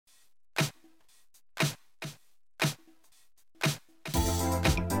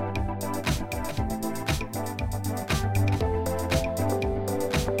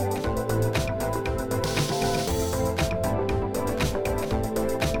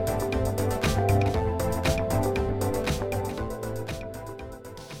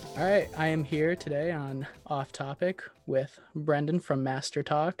right, I am here today on Off Topic with Brendan from Master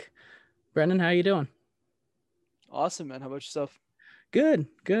Talk. Brendan, how you doing? Awesome, man. How about yourself? Good,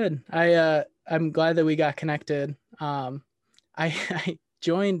 good. I'm glad that we got connected. I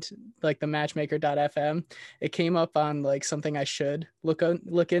joined like the matchmaker.fm. It came up on like something I should look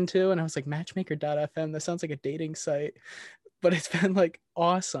into, and I was like, matchmaker.fm, that sounds like a dating site. But it's been like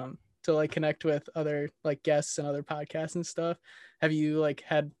awesome to like connect with other like guests and other podcasts and stuff. Have you like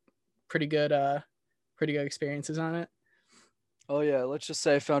had pretty good pretty good experiences on Oh yeah, let's just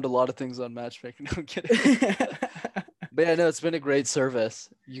say I found a lot of things on matchmaking. No, I'm kidding. it? But yeah, no, it's been a great service.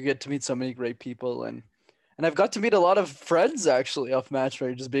 You get to meet so many great people and I've got to meet a lot of friends actually off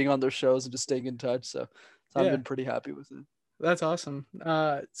matchmaking, just being on their shows and just staying in touch. So I've Yeah, been pretty happy with it. that's awesome.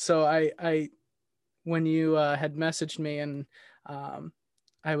 So I when you had messaged me and um,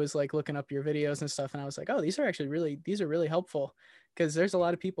 I was like looking up your videos and stuff, and I was like, oh, these are really helpful because there's a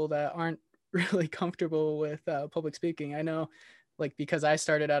lot of people that aren't really comfortable with public speaking. I know, like because I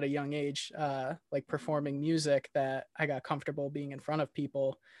started at a young age, like performing music, that I got comfortable being in front of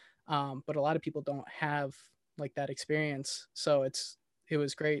people, but a lot of people don't have like that experience. So it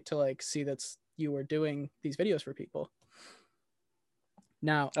was great to like see that you were doing these videos for people.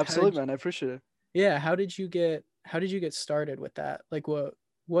 Now, Absolutely, man. I appreciate it. how did you get started with that? Like what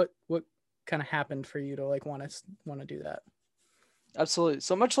kind of happened for you to like want to do that? Absolutely.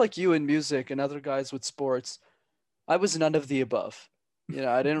 So much like you in music and other guys with sports, I was none of the above.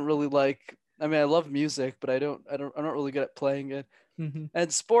 I didn't really like I mean, I love music, but I'm not really good at playing it. Hmm.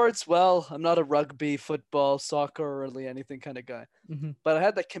 And sports, well, I'm not a rugby, football, soccer, or really anything kind of guy. Hmm. But I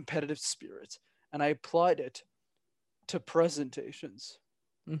had that competitive spirit and I applied it to presentations.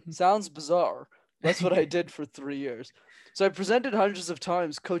 Hmm. Sounds bizarre. That's what I did for 3 years. So I presented hundreds of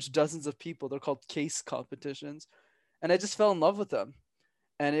times, coached dozens of people. They're called case competitions. And I just fell in love with them.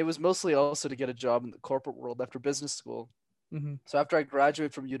 And it was mostly also to get a job in the corporate world after business school. Hmm. So after I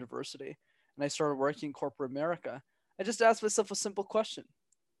graduated from university and I started working in corporate America, I just asked myself a simple question: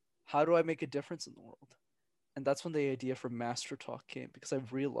 how do I make a difference in the world? And that's when the idea for Master Talk came, because I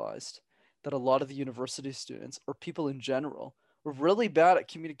realized that a lot of the university students, or people in general, were really bad at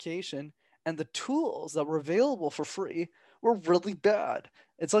communication, and the tools that were available for free were really bad.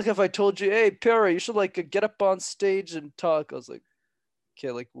 It's like if I told you, "Hey, Perry, you should like get up on stage and talk." I was like, "Okay,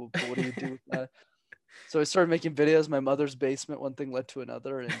 like, well, what do you do with that?" So I started making videos in my mother's basement. One thing led to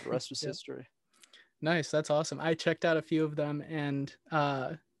another, and the rest was Yeah. history. Nice. That's awesome. I checked out a few of them, and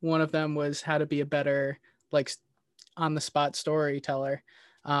one of them was how to be a better like on the spot storyteller,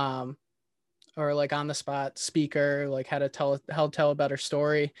 um, or like on the spot speaker, like how to tell a better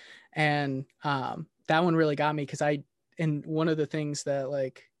story. And that one really got me because and one of the things that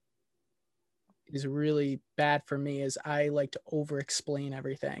like is really bad for me is I like to over explain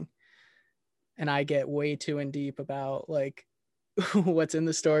everything, and I get way too in deep about like what's in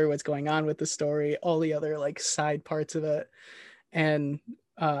the story, what's going on with the story, all the other like side parts of it. And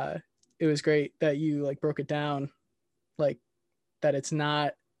uh it was great that you like broke it down, like that it's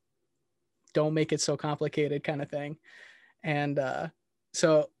not, don't make it so complicated kind of thing. And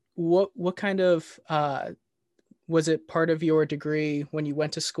so what kind of was it part of your degree when you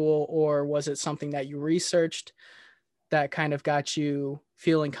went to school, or was it something that you researched that kind of got you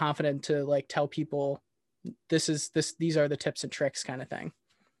feeling confident to like tell people these are the tips and tricks kind of thing?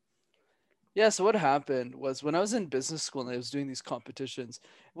 Yeah, so what happened was when I was in business school and I was doing these competitions,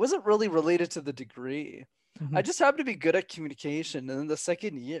 it wasn't really related to the degree. Mm-hmm. I just happened to be good at communication. And then the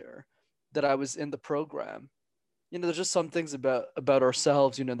second year that I was in the program, there's just some things about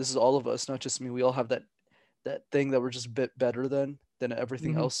ourselves, this is all of us, not just me. We all have that thing that we're just a bit better than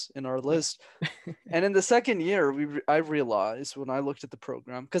everything Mm-hmm. else in our list. And in the second year, I realized when I looked at the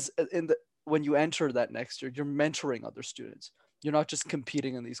program, because in the when you enter that next year, you're mentoring other students. You're not just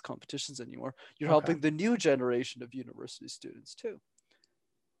competing in these competitions anymore. You're Okay. helping the new generation of university students too.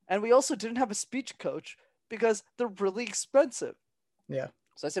 And we also didn't have a speech coach because they're really expensive. Yeah.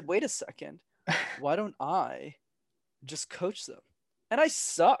 So I said, wait a second, why don't I just coach them? And I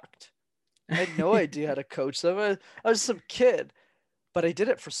sucked. I had no idea how to coach them. I was some kid, but I did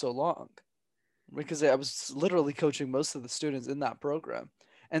it for so long because I was literally coaching most of the students in that program.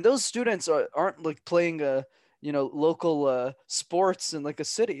 And those students aren't like playing local sports in like a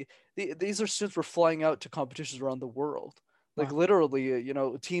city. These are students who are flying out to competitions around the world. Like Wow. literally,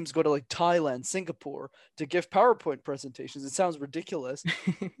 teams go to like Thailand, Singapore to give PowerPoint presentations. It sounds ridiculous.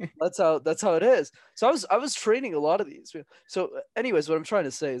 That's how it is. So I was training a lot of these. So anyways, what I'm trying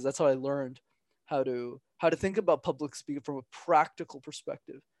to say is that's how I learned how to think about public speaking from a practical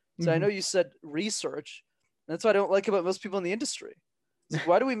perspective. So I Hmm. know you said research. That's what I don't like about most people in the industry. It's like,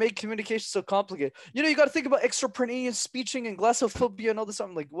 why do we make communication so complicated? You know, you got to think about extrapersonal speeching and glossophobia and all this.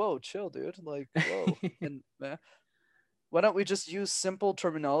 I'm like, whoa, chill, dude. Like, whoa. And man, why don't we just use simple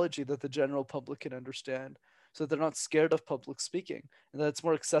terminology that the general public can understand so that they're not scared of public speaking and that it's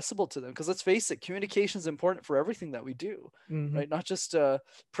more accessible to them? Because let's face it, communication is important for everything that we do, right? Not just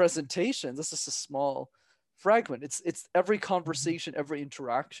presentations. This is a small fragment. It's every conversation, every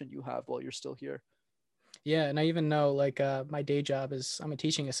interaction you have while you're still here. Yeah, and I even know like my day job is I'm a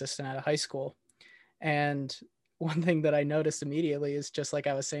teaching assistant at a high school, and one thing that I noticed immediately is just like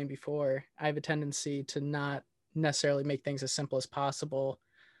I was saying before, I have a tendency to not necessarily make things as simple as possible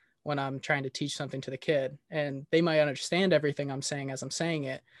when I'm trying to teach something to the kid, and they might understand everything I'm saying as I'm saying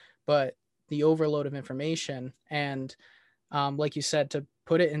it, but the overload of information and like you said, to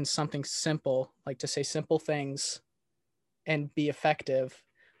put it in something simple, like to say simple things and be effective,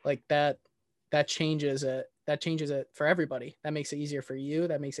 like that changes it. That changes it for everybody. That makes it easier for you.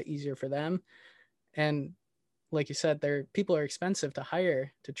 That makes it easier for them. And like you said, people are expensive to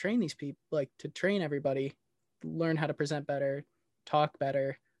hire to train these people, like to train everybody, learn how to present better, talk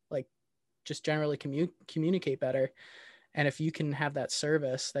better, like just generally communicate better. And if you can have that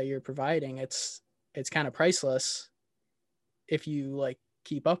service that you're providing, it's kind of priceless if you like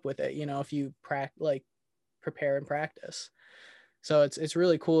keep up with it, you know, if you prepare and practice. So it's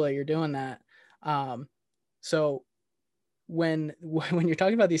really cool that you're doing that. So when you're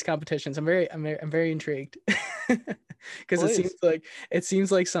talking about these competitions, I'm very intrigued because it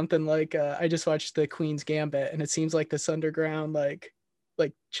seems like something like I just watched the Queen's Gambit, and it seems like this underground like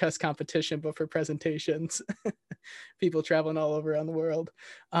chess competition, but for presentations. People traveling all over around the world.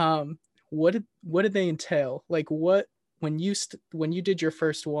 What did they entail? Like when you did your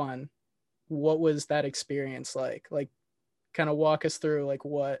first one, what was that experience like? Like, kind of walk us through like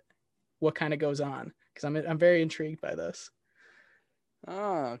what kind of goes on, because I'm very intrigued by this.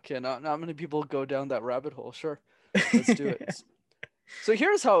 Okay. Not many people go down that rabbit hole. Sure, let's do it. So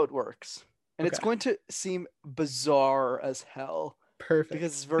here's how it works, and it's going to seem bizarre as hell. Perfect.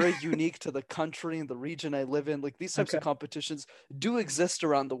 Because it's very unique to the country and the region I live in. Like these types of competitions do exist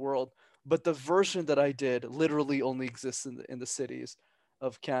around the world, but the version that I did literally only exists in the cities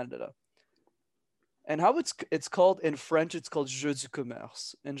of Canada. And how it's called in French, it's called Jeux du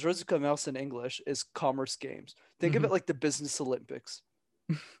Commerce. And Jeux du Commerce in English is Commerce Games. Think of it like the Business Olympics.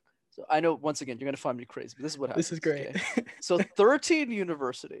 So I know, once again, you're going to find me crazy, but this is what happens. This is great. Okay? So 13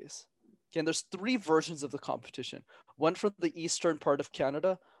 universities. Okay, and there's 3 versions of the competition. One for the eastern part of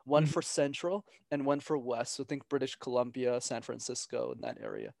Canada, one for central, and one for west. So think British Columbia, San Francisco, in that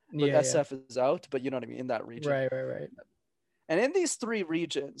area. But SF is out, but you know what I mean, in that region. Right. And in these 3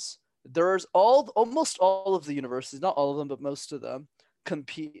 regions, there's almost all of the universities, not all of them, but most of them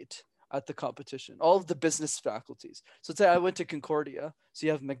compete at the competition, all of the business faculties. So say I went to Concordia. So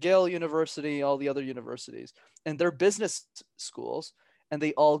you have McGill University, all the other universities, and they're business schools, and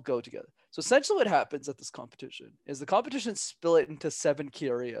they all go together. So essentially what happens at this competition is the competition split into 7 key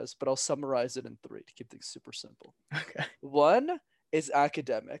areas, but I'll summarize it in 3 to keep things super simple. Okay. 1 is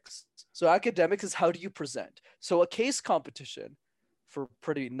academics. So academics is how do you present? So a case competition, for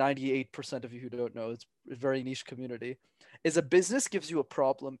pretty 98% of you who don't know, it's a very niche community, is a business gives you a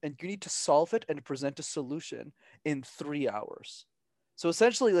problem and you need to solve it and present a solution in 3 hours. So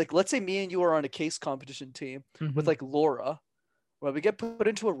essentially, like, let's say me and you are on a case competition team with like Laura, where we get put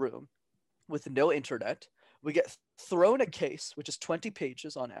into a room with no internet. We get thrown a case, which is 20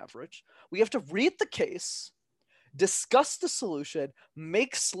 pages on average. We have to read the case, discuss the solution,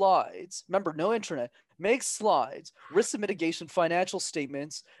 make slides. Remember, no internet. Make slides, risk mitigation, financial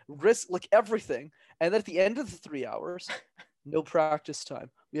statements, risk, like everything. And then at the end of the 3 hours, no practice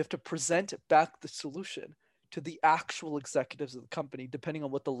time. We have to present back the solution to the actual executives of the company, depending on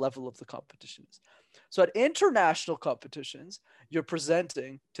what the level of the competition is. So at international competitions, you're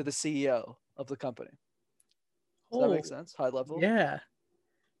presenting to the CEO of the company. Does that make sense? High level? Yeah.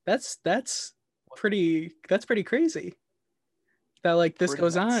 That's pretty crazy that like this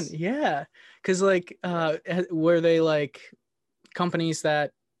goes on. Yeah. Because like were they like companies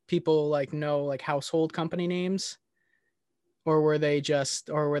that people like know, like household company names, or were they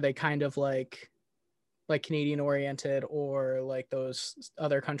kind of like Canadian oriented, or like those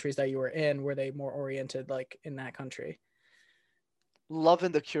other countries that you were in, were they more oriented like in that country?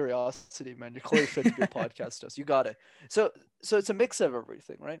 Loving the curiosity, man. You're clearly fit to be a podcast host. You got it. So it's a mix of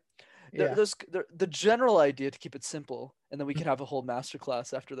everything, right? There's the general idea, to keep it simple, and then we can have a whole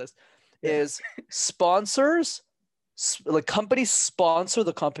masterclass after this, is sponsors, like companies sponsor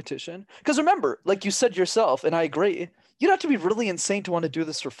the competition. Because remember, like you said yourself, and I agree, you'd have to be really insane to want to do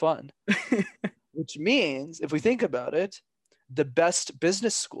this for fun. Which means, if we think about it, the best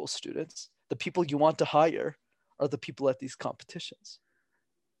business school students, the people you want to hire, are the people at these competitions.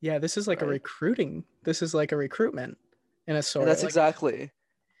 Yeah, this is like a Right? recruiting. This is like a recruitment in a And sort. that's Like, exactly.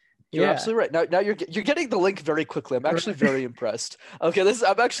 You're yeah. absolutely right. Now you're getting the link very quickly. I'm actually very impressed. Okay,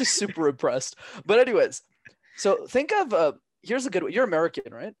 I'm actually super impressed. But anyways, so think of here's a good way. You're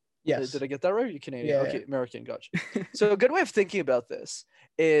American, right? Did Yes. I get that right? Or you Canadian? Yeah. Okay, American. Gotcha. So a good way of thinking about this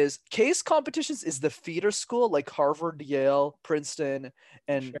is case competitions is the feeder school like Harvard, Yale, Princeton,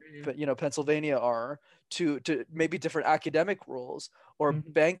 and Sure. Pennsylvania are to maybe different academic roles or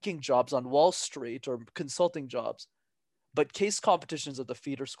Mhm. banking jobs on Wall Street or consulting jobs. But case competitions are the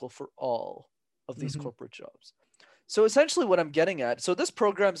feeder school for all of these Mhm. corporate jobs. So essentially what I'm getting at, so this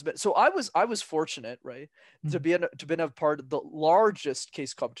program's been, so I was fortunate, right, to Mhm. be a part of the largest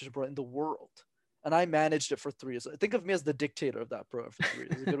case competition program in the world. And I managed it for 3 years. Think of me as the dictator of that program for 3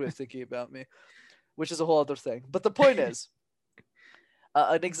 years. It's a good way of thinking about me, which is a whole other thing. But the point is,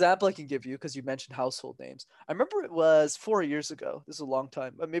 an example I can give you, because you mentioned household names. I remember it was 4 years ago. This is a long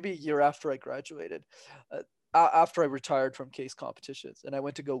time, maybe a year after I graduated, after I retired from case competitions, and I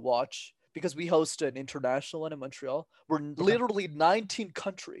went to go watch because we host an international one in Montreal. We're Okay. literally 19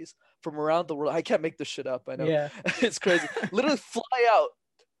 countries from around the world. I can't make this shit up. I know Yeah. it's crazy. Literally fly out.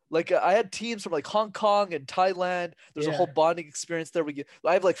 Like I had teams from like Hong Kong and Thailand. There's a Yeah. whole bonding experience there.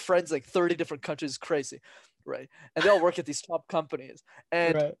 I have like friends like 30 different countries. Crazy, right? And they all work at these top companies.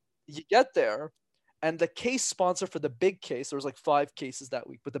 And Right. you get there, and the case sponsor for the big case, there was like 5 cases that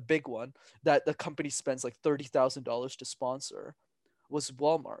week, but the big one that the company spends like $30,000 to sponsor was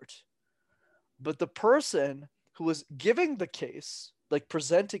Walmart. But the person who was giving the case, like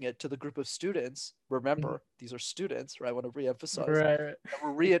presenting it to the group of students, Mhm. remember these are students, right? I want to reemphasize Right.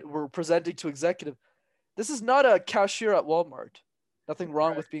 Right. that we're presenting to executive. This is not a cashier at Walmart. Nothing wrong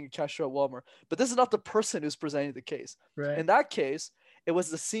Right. with being a cashier at Walmart, but this is not the person who's presenting the case. Right. In that case, it was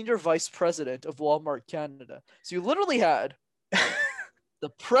the senior vice president of Walmart Canada. So you literally had the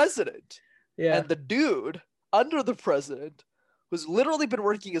president Yeah. and the dude under the president who's literally been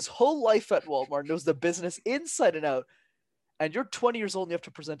working his whole life at Walmart, knows the business inside and out, and you're 20 years old and you have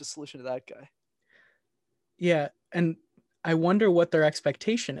to present a solution to that guy. Yeah. And I wonder what their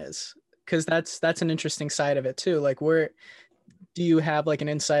expectation is, because that's an interesting side of it too. Like, where do you have like an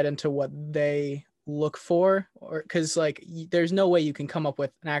insight into what they look for? Or because like there's no way you can come up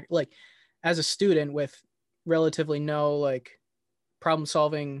with an act like as a student with relatively no like problem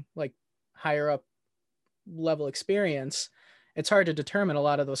solving, like higher up level experience. It's hard to determine a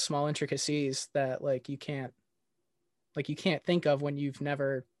lot of those small intricacies that you can't think of when you've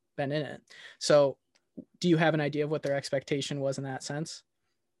never been in it. So do you have an idea of what their expectation was in that sense?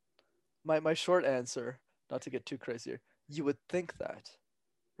 My short answer, not to get too crazy here, you would think that,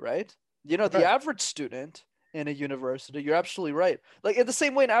 right? You know, the Right. average student in a university, you're absolutely right. Like in the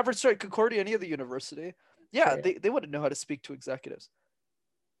same way an average student at Concordia, any other university, yeah, Sure. Yeah. they wouldn't know how to speak to executives.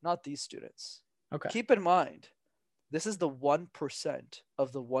 Not these students. Okay. Keep in mind, this is the 1%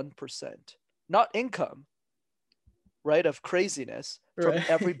 of the 1%, not income, right, of craziness from Right.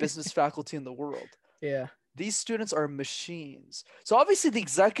 every business faculty in the world. Yeah. These students are machines. So obviously the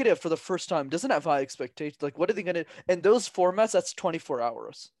executive for the first time doesn't have high expectations. Like what are they going to, in those formats, that's 24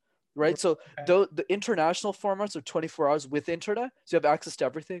 hours, right? So Okay. the international formats are 24 hours with internet. So you have access to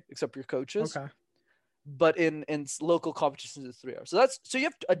everything except your coaches. Okay. But in local competitions, it's 3 hours. So you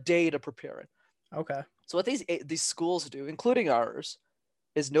have a day to prepare it. Okay. So what these schools do, including ours,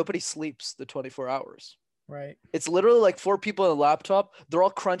 is nobody sleeps the 24 hours. Right. It's literally like 4 people on a laptop. They're all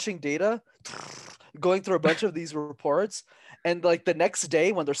crunching data, going through a bunch of these reports. And like the next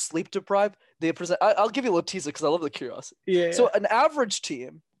day when they're sleep deprived, they present. I'll give you a little teaser because I love the curiosity. Yeah. So an average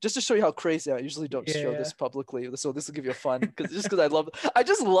team, just to show you how crazy I usually don't show Yeah. this publicly. So this will give you a fun because I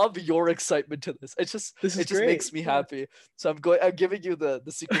just love your excitement to this. This is It just great. makes me Yeah. happy. So I'm giving you the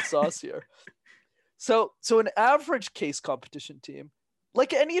secret sauce here. So an average case competition team,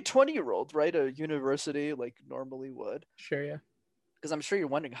 like any 20-year-old, right? A university like normally would. Sure. Yeah. Because I'm sure you're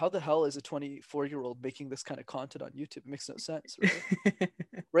wondering how the hell is a 24-year-old making this kind of content on YouTube? It makes no sense, right?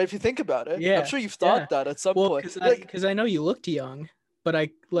 Right? If you think about it, I'm Yeah. sure you've Yeah. thought that at some Well, point. because Like, I know you looked young, but I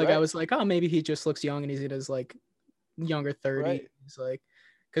right, was like, oh, maybe he just looks young and he's in his like younger 30s. right, Like,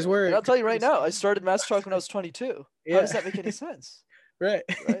 because right. And we're I'll tell you right now, I started Master Talk when I was 22. How does yeah. that make any sense? Right.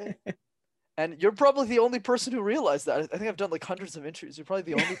 Right? And you're probably the only person who realized that. I think I've done like hundreds of interviews. You're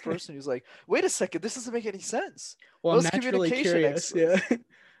probably the only person who's like, wait a second, this doesn't make any sense. Well, I'm Most naturally communication curious. Yeah. experts,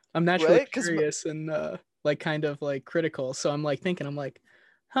 I'm naturally right? Because curious and like kind of like critical. So I'm like thinking, I'm like,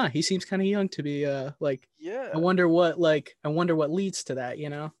 huh, he seems kind of young to be like, Yeah. I wonder what leads to that, you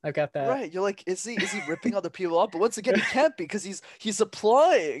know? I've got that. Right. You're like, is he ripping other people off? But once again, he can't be because he's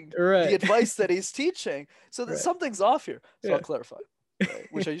applying the Right. advice that he's teaching. So that Right. something's off here. So I'll Yeah. clarify. Right,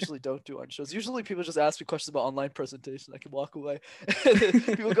 which I usually don't do on shows. Usually people just ask me questions about online presentation. I can walk away. And then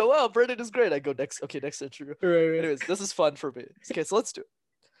people go, wow, Brendan is great. I go, next interview. Right. Anyways, this is fun for me. Okay, so let's do it.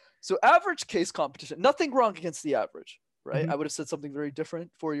 So average case competition, nothing wrong against the average, right? Mhm. I would have said something very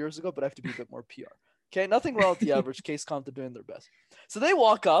different 4 years ago, but I have to be a bit more PR. Okay, nothing wrong with the average case comp. They're doing their best. So they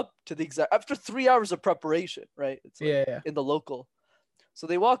walk up to the exact, after 3 hours of preparation, right? It's like Yeah. in the local. So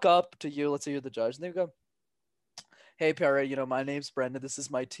they walk up to you, let's say you're the judge, and they go, hey, Perry, my name's Brendan. This is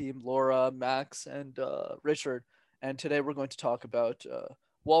my team, Laura, Max, and Richard. And today we're going to talk about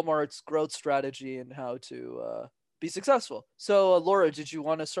Walmart's growth strategy and how to be successful. So, Laura, did you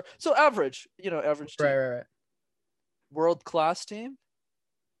want to start? So, average team, Right. world-class team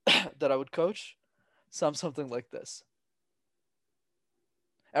that I would coach, something like this.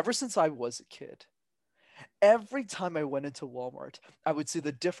 Ever since I was a kid, every time I went into Walmart, I would see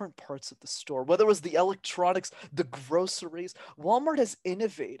the different parts of the store, whether it was the electronics, the groceries. Walmart has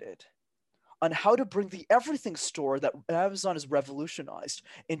innovated on how to bring the everything store that Amazon has revolutionized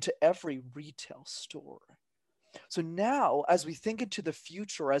into every retail store. So now, as we think into the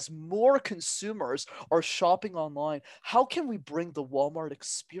future, as more consumers are shopping online, how can we bring the Walmart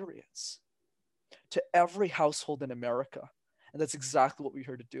experience to every household in America? And that's exactly what we're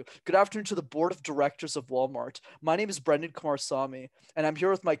here to do. Good afternoon to the board of directors of Walmart. My name is Brendan Kumarsamy, and I'm here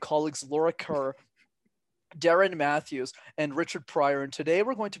with my colleagues Laura Kerr, Darren Matthews, and Richard Pryor. And today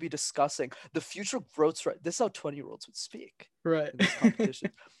we're going to be discussing the future growth strategy. This is how 20-year-olds would speak Right. in this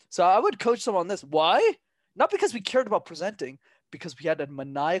competition. So I would coach them on this. Why? Not because we cared about presenting, because we had a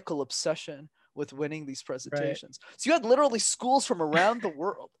maniacal obsession with winning these presentations. Right. So you had literally schools from around the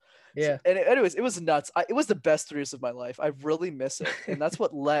world. Yeah. So, and anyways, it was nuts. It was the best 3 years of my life. I really miss it. And that's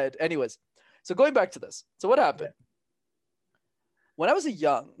what led. Anyways, so going back to this. So what happened? Yeah. When I was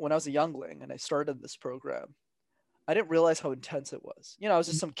a youngling and I started this program, I didn't realize how intense it was. I was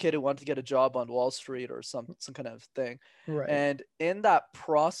just some kid who wanted to get a job on Wall Street or some kind of thing. Right. And in that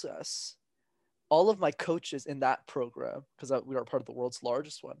process, all of my coaches in that program, because we are part of the world's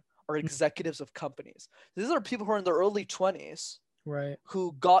largest one, are executives of companies. These are people who are in their early 20s. Right.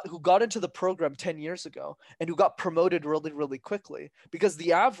 Who got into the program 10 years ago and who got promoted really, really quickly, because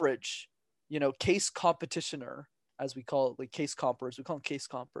the average, case competitioner, as we call it, like case compers, we call them case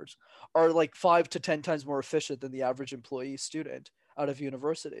compers, are like 5 to 10 times more efficient than the average employee student out of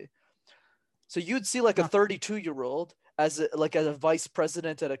university. So you'd see like a 32-year-old as a vice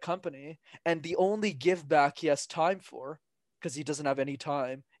president at a company, and the only give back he has time for, because he doesn't have any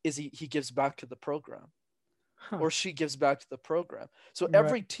time, is he gives back to the program. Or she gives back to the program. So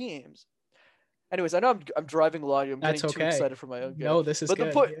every team's. Anyways, I know I'm driving a lot. I'm getting too excited for my own game. No, this is good.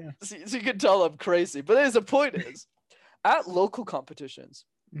 The point, so you can tell I'm crazy. But the point is, at local competitions,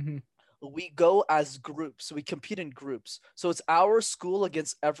 we go as groups. So we compete in groups. So it's our school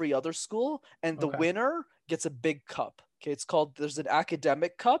against every other school, and the winner gets a big cup. Okay, there's an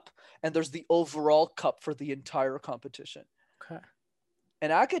academic cup, and there's the overall cup for the entire competition. Okay.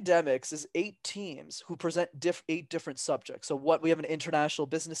 And academics is 8 teams who present 8 different subjects. So we have an international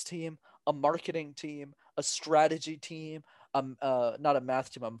business team, a marketing team, a strategy team, not a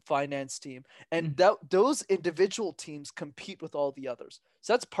math team, a finance team. And those individual teams compete with all the others.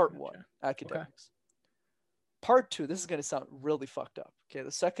 So that's part 1, academics. Part 2, this is going to sound really fucked up. Okay,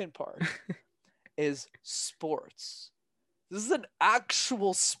 the second part is sports. This is an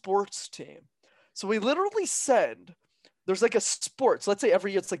actual sports team. So we literally send... There's like a sport. So let's say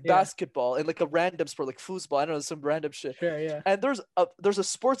every year it's like basketball and like a random sport, like foosball. I don't know, some random shit. Sure, yeah. And there's a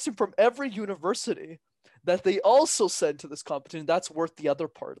sports team from every university that they also send to this competition. That's worth the other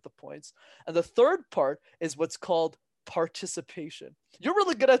part of the points. And the third part is what's called participation. You're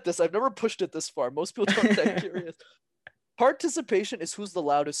really good at this. I've never pushed it this far. Most people aren't that curious. Participation is who's the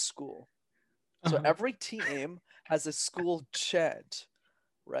loudest school. So every team has a school chant.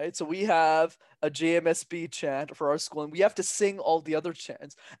 Right. So we have a JMSB chant for our school, and we have to sing all the other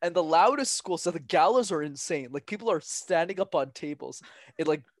chants. And the loudest school, so the galas are insane. Like people are standing up on tables. It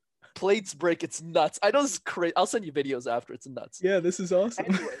like plates break. It's nuts. I know this is crazy. I'll send you videos after. It's nuts. Yeah, this is awesome.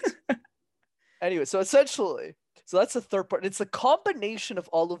 Anyway, so essentially, that's the third part. It's a combination of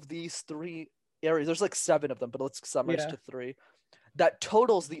all of these 3 areas. There's like 7 of them, but let's summarize to 3. That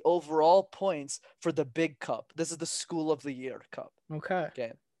totals the overall points for the big cup. This is the School of the Year cup.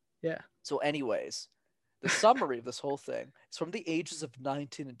 Okay. Yeah. So anyways, the summary of this whole thing is from the ages of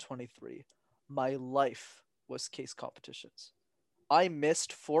 19 and 23. My life was case competitions. I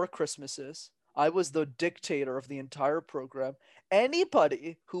missed 4 Christmases. I was the dictator of the entire program.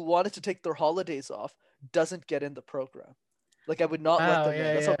 Anybody who wanted to take their holidays off doesn't get in the program. Like I would not let Wow. them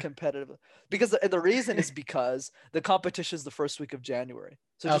in. That's how Yeah. competitive. Because the reason is because the competition is the first week of January,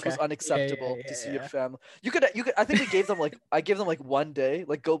 so it Yeah. just was Okay. Yeah. Yeah. unacceptable to Yeah. see your Yeah. family. You could. I think we gave them like I gave them like one day,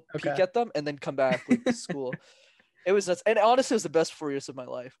 like go peek Okay. at them and then come back like to school. It was nuts, and honestly, it was the best 4 years of my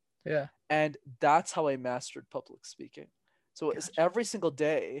life. Yeah. And that's how I mastered public speaking. So it's Gotcha. every single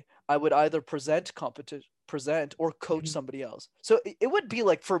day I would either present or coach Mhm. somebody else. So it would be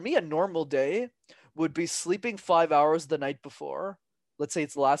like for me a normal day would be sleeping 5 hours the night before. Let's say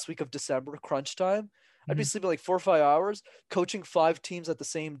it's the last week of December, crunch time. I'd be Mhm. sleeping like 4 or 5 hours, coaching 5 teams at the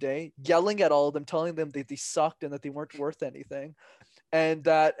same day, yelling at all of them, telling them that they sucked and that they weren't worth anything, and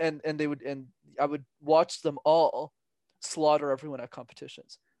that and they would and I would watch them all slaughter everyone at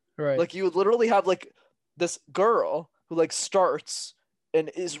competitions. Right. Like you would literally have like this girl who like starts and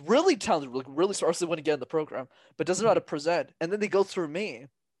is really talented, like really starts to want to get in the program, but doesn't know how to Mhm. present. And then they go through me,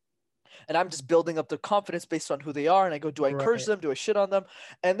 and I'm just building up their confidence based on who they are. And I go, do I encourage Right. them? Do I shit on them?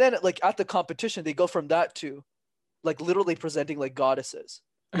 And then like at the competition, they go from that to like literally presenting like goddesses.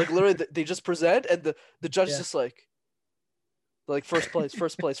 Like literally, they just present, and the judge is Yeah. just like first place,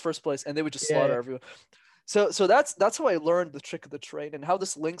 first place, first place, and they would just Yeah. slaughter Yeah. everyone. So that's how I learned the trick of the trade and how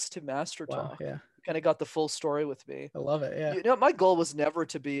this links to Master Wow. Talk. Yeah. Kind of got the full story with me. I love it. Yeah. My goal was never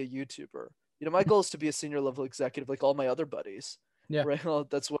to be a YouTuber. My goal is to be a senior level executive like all my other buddies. Yeah. Right? Well,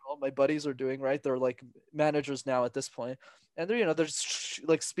 that's what all my buddies are doing, right? They're like managers now at this point. And they're just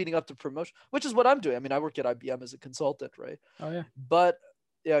like speeding up the promotion, which is what I'm doing. I mean, I work at IBM as a consultant, right? Oh yeah. But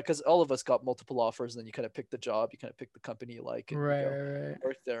yeah, because all of us got multiple offers, and then you kind of pick the job, you kind of pick the company you like, and you Right. go Right. Right.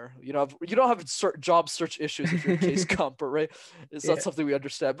 work there. You don't have job search issues if you're case comper, right? It's not Yeah. something we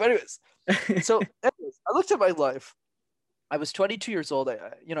understand. But anyways, I looked at my life. I was 22 years old.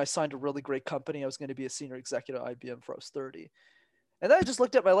 I signed a really great company. I was going to be a senior executive at IBM for I was 30. And then I just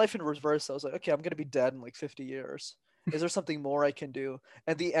looked at my life in reverse. I was like, okay, I'm going to be dead in like 50 years. Is there something more I can do?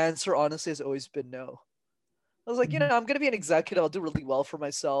 And the answer, honestly, has always been no. I was like, Mhm. I'm going to be an executive. I'll do really well for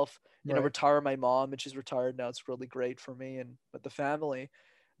myself, Right. retire my mom, and she's retired now. It's really great for me and with the family.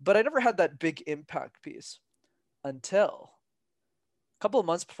 But I never had that big impact piece until a couple of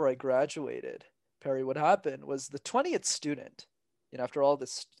months before I graduated. Perry, what happened was the 20th student, after all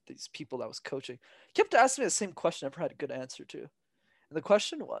these people that I was coaching, kept asking me the same question I never had a good answer to. And the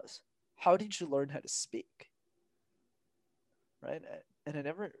question was, how did you learn how to speak? Right? And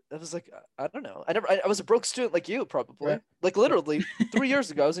I was like, I don't know. I was a broke student like you, probably. Right. Like literally 3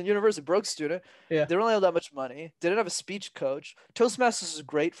 years ago, I was in university, broke student. Yeah. They don't have that much money. Didn't have a speech coach. Toastmasters is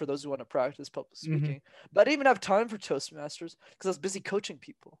great for those who want to practice public Mm-hmm. speaking. But I didn't even have time for Toastmasters because I was busy coaching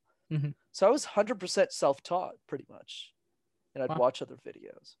people. Mm-hmm. So I was 100% self-taught pretty much. And I'd Wow. watch other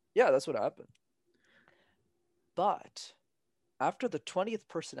videos. Yeah, that's what happened. But after the 20th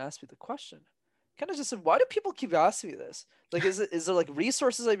person asked me the question, kind of just said, why do people keep asking me this? Like, is there like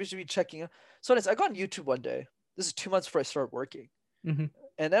resources I should be checking out? So anyways, I got on YouTube one day. This is 2 months before I started working. Mm-hmm.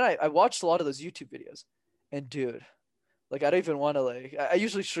 And then I watched a lot of those YouTube videos. And dude, like, I don't even want to, like, I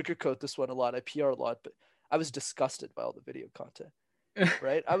usually sugarcoat this one a lot. I PR a lot, but I was disgusted by all the video content,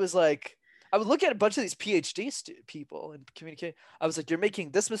 right? I was like, I would look at a bunch of these PhD people and communicate. I was like, you're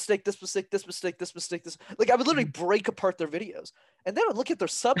making this mistake, this mistake, this mistake, this mistake, this. Like, I would literally break apart their videos. And then I would look at their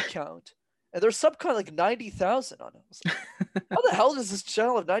sub count, and their sub count like 90,000 on it. I was like, how the hell does this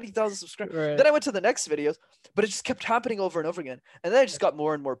channel have 90,000 subscribers? Right. Then I went to the next videos, but it just kept happening over and over again. And then I just got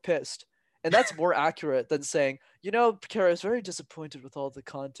more and more pissed. And that's more accurate than saying, Kara is very disappointed with all the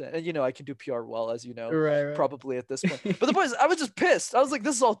content. And, I can do PR well, as you know, Right. probably at this point. But the point is, I was just pissed. I was like,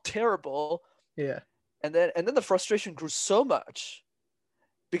 this is all terrible. Yeah. And then the frustration grew so much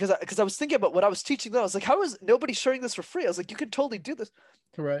because I was thinking about what I was teaching them. I was like, how is nobody sharing this for free? I was like, you can totally do this.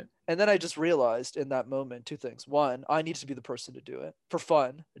 Right. And then I just realized in that moment two things. One, I needed to be the person to do it for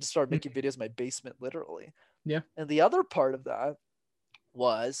fun. I just started making videos in my basement, literally. Yeah. And the other part of that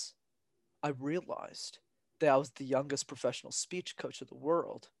was I realized that I was the youngest professional speech coach of the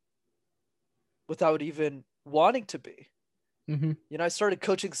world without even wanting to be. Mm-hmm. I started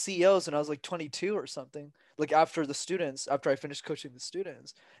coaching CEOs when I was like 22 or something, like after I finished coaching the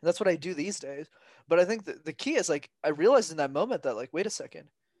students. And that's what I do these days. But I think the key is like, I realized in that moment that like, wait a second,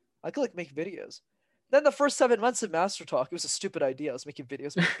 I could like make videos. Then the first 7 months of Master Talk, it was a stupid idea. I was making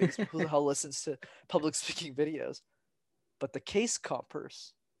videos in my basement. Who the hell listens to public speaking videos? But the case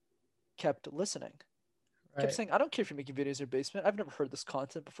compers kept listening. Right. Kept saying, I don't care if you're making videos in your basement. I've never heard this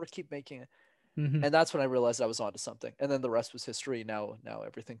content before. Keep making it. Hmm. And that's when I realized I was onto something. And then the rest was history. Now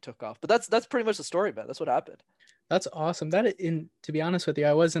everything took off. But that's pretty much the story, man. That's what happened. That's awesome. To be honest with you,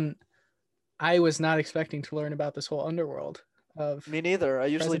 I was not expecting to learn about this whole underworld of Me neither. I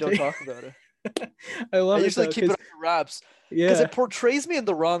usually don't presentation. talk about it. I I love it usually though, keep it because under wraps because yeah. it portrays me in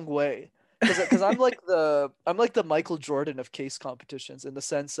the wrong way. Because I'm like the Michael Jordan of case competitions in the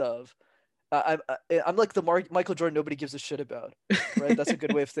sense of I'm like the Michael Jordan nobody gives a shit about, right? That's a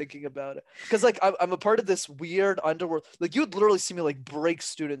good way of thinking about it. Because like I'm a part of this weird underworld. Like you'd literally see me like break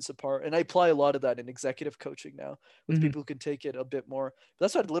students apart, and I apply a lot of that in executive coaching now with Hmm. people who can take it a bit more. But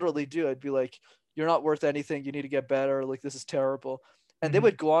that's what I'd literally do. I'd be like, "You're not worth anything. You need to get better. Like this is terrible." And they Hmm.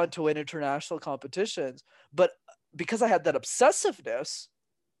 would go on to win international competitions, but because I had that obsessiveness,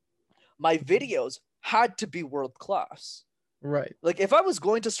 my videos had to be world class. Right. Like if I was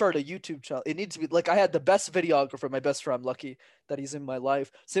going to start a YouTube channel, it needs to be like I had the best videographer, my best friend. I'm lucky that he's in my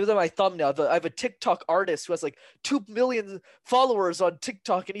life. Same with my thumbnail. I have a TikTok artist who has like 2 million followers on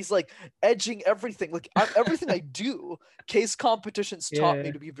TikTok, and he's like edging everything. Like everything I do, case competitions taught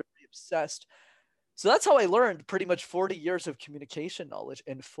me Yeah. to be very obsessed. So that's how I learned pretty much 40 years of communication knowledge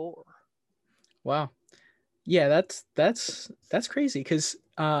in four. Wow. Yeah, that's crazy because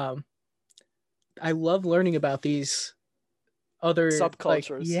I love learning about these other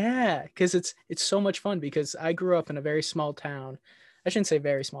like Subcultures. yeah, because it's so much fun because I grew up in a very small town. I shouldn't say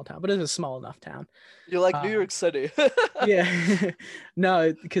very small town, but it's a small enough town. You're like New Um, York City. yeah,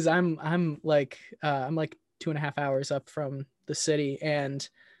 no, because I'm like 2.5 hours up from the city, and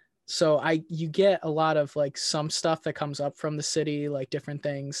so I you get a lot of like some stuff that comes up from the city, like different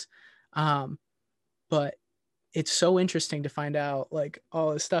things, um, but it's so interesting to find out like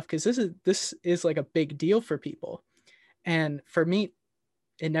all this stuff because this is like a big deal for people, and for me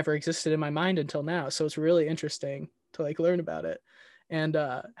it never existed in my mind until now. So it's really interesting to like learn about it. And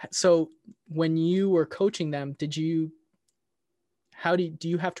so when you were coaching them, did you how do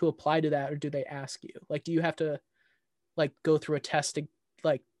you have to apply to that or do they ask you? Like do you have to like go through a test to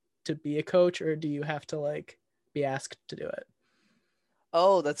like to be a coach or do you have to like be asked to do it?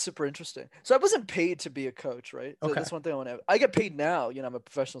 Oh, that's super interesting. So I wasn't paid to be a coach, right? So Okay. that's one thing I want to have. I get paid now, I'm a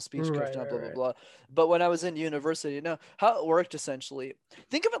professional speech coach Right, now, right, blah, blah, right. blah. But when I was in university, how it worked essentially,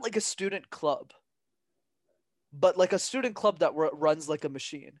 think of it like a student club, but like a student club that runs like a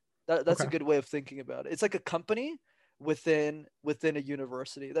machine. That's a Okay. good way of thinking about it. It's like a company within a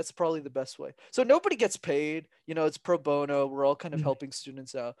university. That's probably the best way. So nobody gets paid. It's pro bono. We're all kind of Mhm. helping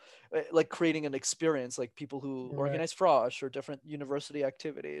students out, like creating an experience, like people who Right. organize frosh or different university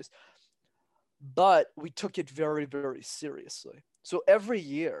activities. But we took it very, very seriously. So every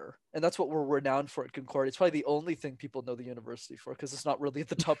year, and that's what we're renowned for at Concordia. It's probably the only thing people know the university for because it's not really at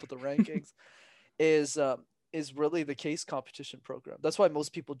the top of the rankings. Is really the case competition program. That's why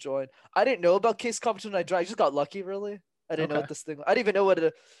most people join. I didn't know about case competition. I just got lucky, really. I didn't know Okay. what this thing. I didn't even know what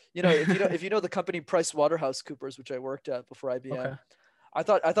a, if you know the company Price Waterhouse Coopers, which I worked at before IBM. Okay. I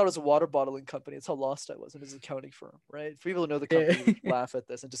thought it was a water bottling company. It's how lost I was. And it's an accounting firm, right? For people who know the Yeah. company, would laugh at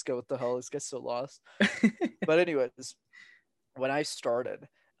this and just go, "What the hell? This guy's so lost." But anyways, when I started,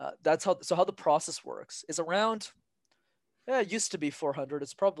 that's how the process works. Is around yeah, it used to be 400.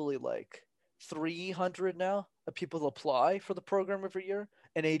 It's probably like 300 now of people apply for the program every year,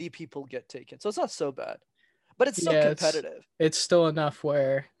 and 80 people get taken. So it's not so bad, but it's still Yeah, competitive. it's still enough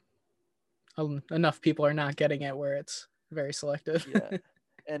where enough people are not getting it where it's very selective. Yeah.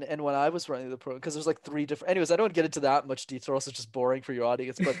 And when I was running the program, because there's like three different. Anyways, I don't get into that much detail, else it's just boring for your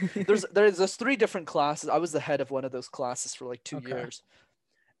audience. But there's three different classes. I was the head of one of those classes for like two Okay. years,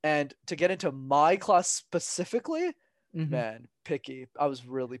 and to get into my class specifically, Hmm. man, picky. I was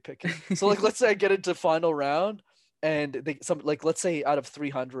really picky. So like let's say I get into final round and let's say out of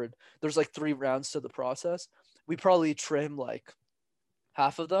 300, there's like 3 rounds to the process. We probably trim like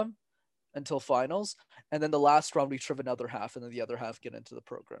half of them until finals, and then the last round we trim another half and then the other half get into the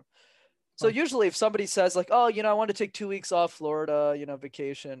program. So Fun. usually if somebody says like, "Oh, I want to take 2 weeks off Florida,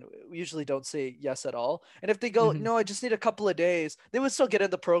 vacation," we usually don't say yes at all. And if they go, Hmm. "No, I just need a couple of days," they would still get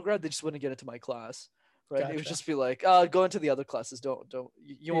in the program. They just wouldn't get into my class, right? It would Gotcha. just be like, go into the other classes. Don't.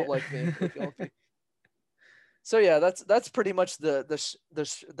 You Yeah. won't like me. Like, you won't be. So yeah, that's pretty much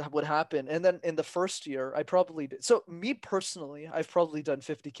that would happen. And then in the first year, I probably did. So me personally, I've probably done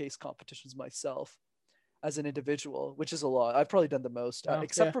 50 case competitions myself as an individual, which is a lot. I've probably done the most, Wow.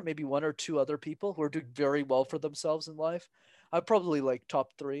 except Yeah. for maybe one or two other people who are doing very well for themselves in life. I've probably like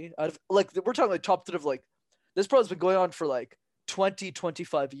top three. I've like we're talking like top three of like this program's been going on for like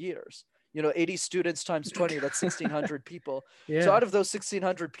 25 years. 80 students times 20, that's 1,600 people. So Yeah. out of those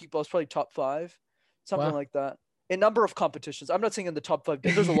 1,600 people, I was probably top five, something Wow. like that. a number of competitions. I'm not saying in the top 5.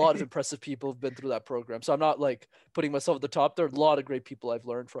 There's a lot of impressive people who've been through that program. So I'm not like putting myself at the top. There are a lot of great people I've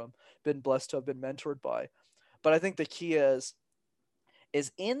learned from, been blessed to have been mentored by. But I think the key is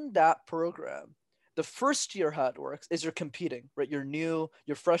in that program, the first year how it works is you're competing, right? You're new,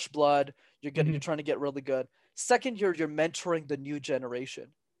 you're fresh blood, you're trying to get really good. Second year, you're mentoring the new generation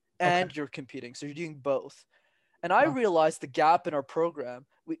and you're competing. So you're doing both. And I realized the gap in our program.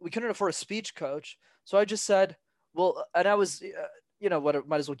 We couldn't afford a speech coach. So I just said, well, and I was, what,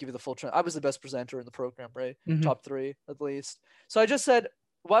 might as well give you the full trend. I was the best presenter in the program, right? Top 3 at least. So I just said,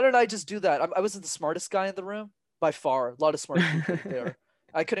 why don't I just do that? I wasn't the smartest guy in the room by far. A lot of smart people there.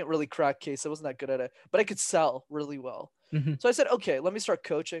 I couldn't really crack case. I wasn't that good at it, but I could sell really well. So I said, okay, let me start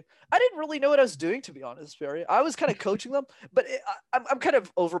coaching. I didn't really know what I was doing, to be honest, Barry. I was kind of coaching them, but I'm kind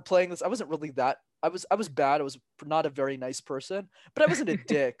of overplaying this. I wasn't really that. I was bad. I was not a very nice person, but I wasn't a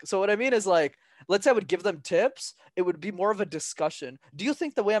dick. So what I mean is, like, let's say I would give them tips. It would be more of a discussion. Do you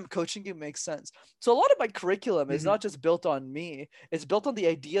think the way I'm coaching you makes sense? So a lot of my curriculum is not just built on me. It's built on the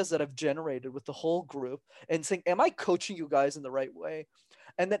ideas that I've generated with the whole group and saying, am I coaching you guys in the right way?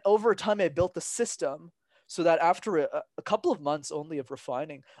 And then over time, I built the system so that after a couple of months only of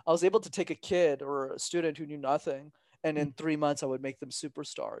refining, I was able to take a kid or a student who knew nothing, and in 3 months, I would make them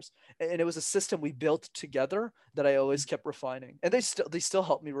superstars. And it was a system we built together that I always kept refining. And they still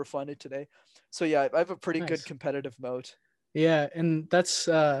help me refine it today. So yeah, I have a pretty good competitive moat. Yeah, and that's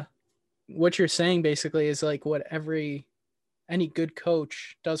what you're saying basically is like what any good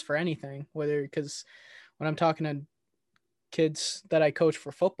coach does for anything, because when I'm talking to kids that I coach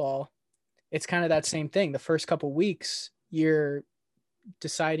for football, it's kind of that same thing. The first couple weeks, you're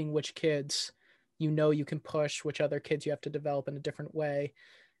deciding which kids you can push, which other kids you have to develop in a different way,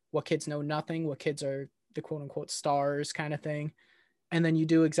 what kids know nothing, what kids are the quote unquote stars kind of thing. And then you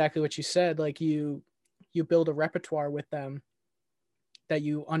do exactly what you said, like you build a repertoire with them that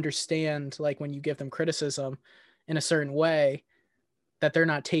you understand, like when you give them criticism in a certain way, that they're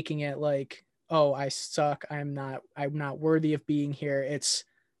not taking it like, oh, I suck, I'm not worthy of being here.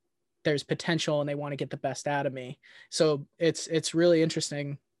 There's potential and they want to get the best out of me. So it's really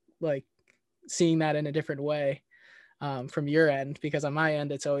interesting, like seeing that in a different way from your end, because on my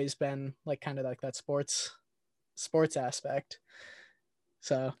end, it's always been like kind of like that sports aspect.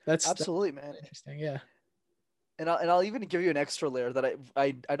 So that's absolutely, man. Interesting. Yeah. And I'll even give you an extra layer that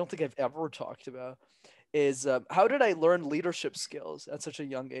I don't think I've ever talked about is how did I learn leadership skills at such a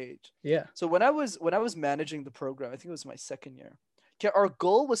young age? Yeah. So when I was managing the program, I think it was my second year. Okay, our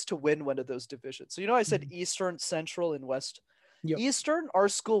goal was to win one of those divisions. So I said Eastern, Central, and West. Yep. Eastern, our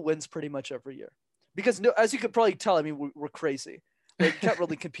school wins pretty much every year, because as you could probably tell, I mean we're crazy. Like, you can't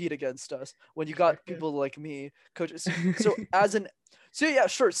really compete against us when you got people like me, coaches. So yeah,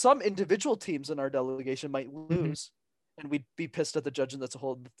 sure. Some individual teams in our delegation might lose, and we'd be pissed at the judge, and that's a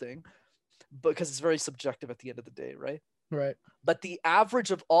whole thing. Because it's very subjective at the end of the day, right? Right. But the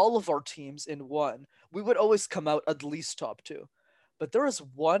average of all of our teams in one, we would always come out at least top 2. But there was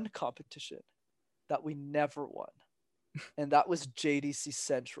one competition that we never won, and that was JDC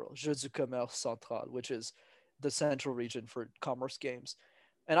Central, Jeux du Commerce Central, which is the central region for commerce games.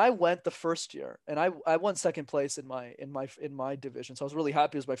 And I went the first year, and I won second place in my division. So I was really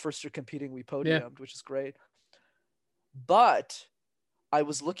happy. It was my first year competing. We podiumed, which is great. But I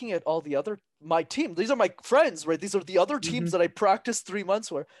was looking at all my team. These are my friends, right? These are the other teams that I practiced 3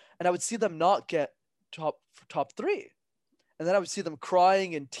 months with, and I would see them not get top 3. And then I would see them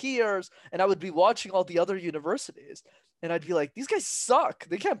crying in tears, and I would be watching all the other universities, and I'd be like, these guys suck.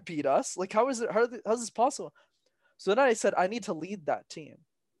 They can't beat us. Like, how's this possible? So then I said, I need to lead that team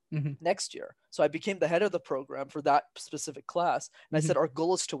next year. So I became the head of the program for that specific class. And I said, our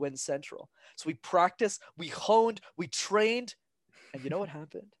goal is to win Central. So we practiced, we honed, we trained. And you know what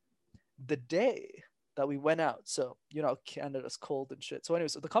happened? The day that we went out, so Canada's cold and shit. So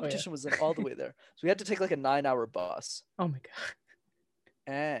anyways, the competition was all the way there. So we had to take like a 9-hour bus. Oh my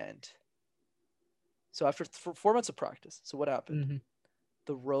God. And so after 4 months of practice, so what happened?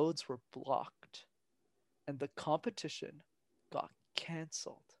 The roads were blocked and the competition got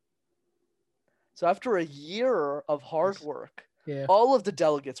canceled. So after a year of hard work, all of the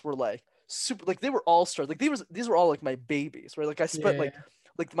delegates were like super, like they were all stars. Like these were all like my babies, right? Like I spent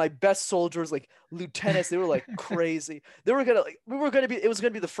like my best soldiers, like lieutenants, they were like crazy. It was gonna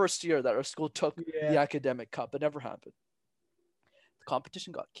be the first year that our school took the academic cup. It never happened. The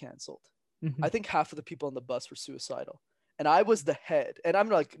competition got canceled. I think half of the people on the bus were suicidal. And I was the head, and I'm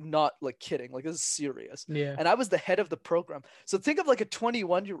like not like kidding, like this is serious. Yeah. And I was the head of the program. So think of like a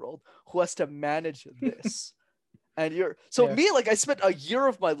 21-year-old who has to manage this. And Yeah. me, like I spent a year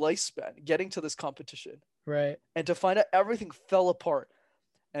of my lifespan getting to this competition, Right. and to find out everything fell apart.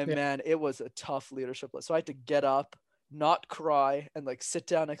 And Yeah. man, it was a tough leadership lesson. So I had to get up, not cry, and like sit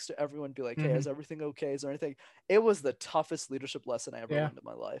down next to everyone and be like, hey, Hmm. is everything okay? Is there anything? It was the toughest leadership lesson I ever Yeah. learned in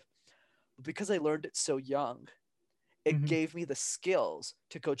my life. But because I learned it so young, it Hmm. gave me the skills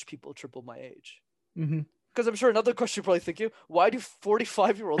to coach people triple my age. Hmm. Because I'm sure another question you're probably thinking, why do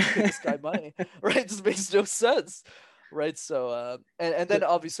 45-year-olds pay this guy money? Right? It just makes no sense. Right. So, and then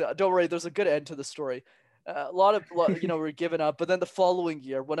obviously, don't worry, there's a good end to the story. A lot of, we're giving up. But then the following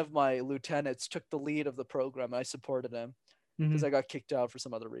year, one of my lieutenants took the lead of the program, and I supported him Hmm. because I got kicked out for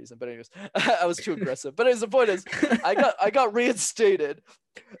some other reason. But anyways, I was too aggressive. But anyways, the point is, I got reinstated.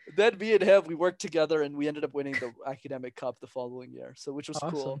 Then me and him, we worked together, and we ended up winning the academic cup the following year. So which was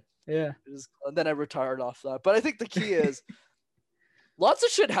cool. Awesome. Yeah. And then I retired off that. But I think the key is lots of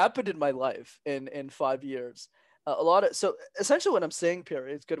shit happened in my life in 5 years. A lot of so essentially what I'm saying,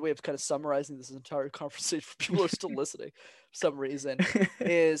 Perry, it's a good way of kind of summarizing this entire conversation for people who are still listening for some reason,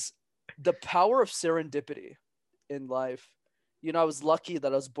 is the power of serendipity in life. I was lucky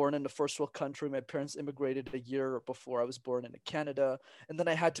that I was born in a first world country. My parents immigrated a year before I was born into Canada. And then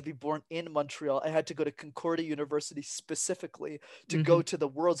I had to be born in Montreal. I had to go to Concordia University specifically to go Hmm. to the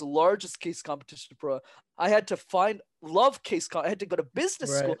world's largest case competition pro. I had to love I had to go to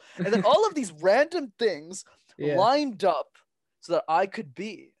business Right. school. And then all of these random things Yeah. lined up so that I could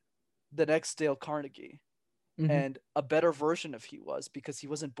be the next Dale Carnegie Hmm. and a better version of he was, because he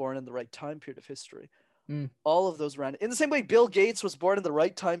wasn't born in the right time period of history. Mm. All of those random, in the same way Bill Gates was born in the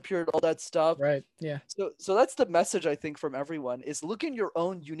right time period, all that stuff. Right. Yeah. So that's the message I think from everyone, is look in your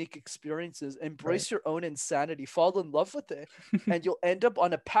own unique experiences, Right. embrace your own insanity, fall in love with it, and you'll end up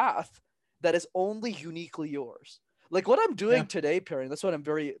on a path that is only uniquely yours. Like what I'm Yeah. doing today, Perry, that's what I'm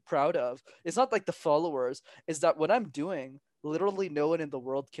very proud of. It's not like the followers, is that what I'm doing, literally no one in the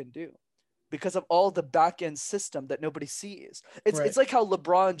world can do, because of all the back end system that nobody sees. It's Right. it's like how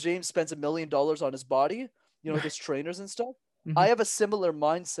LeBron James spends $1 million on his body, with Right. his trainers and stuff. Hmm. I have a similar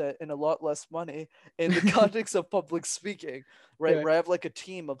mindset and a lot less money in the context of public speaking, right? Right. Where I have like a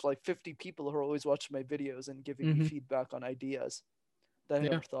team of like 50 people who are always watching my videos and giving me Hmm. feedback on ideas that I Yeah.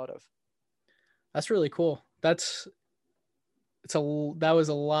 never thought of. That's really cool. That was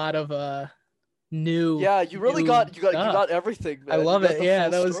a lot of new Yeah, you really new got stuff. everything, I man. You love got it. the Yeah,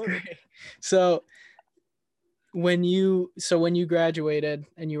 full that was story. great. So when you graduated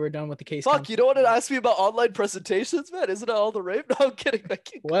and you were done with the case Fuck, you don't want to ask me about online presentations, man? Isn't it all the rave? No, I'm kidding. I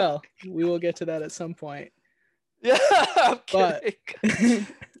keep going. well, we will get to that at some point. Yeah, I'm But kidding.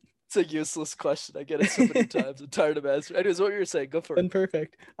 It's a useless question. I get it so many times. I'm tired of answering. Anyways, what were you saying? Go for it. then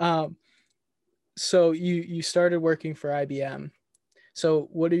perfect. So you started working for IBM. So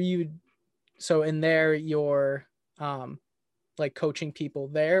what are you so in there you're like coaching people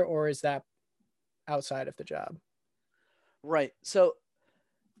there, or is that outside of the job? Right. So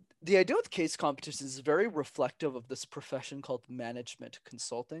the idea with case competitions is very reflective of this profession called management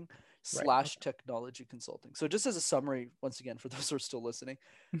consulting Right. slash technology consulting. So just as a summary, once again, for those who are still listening,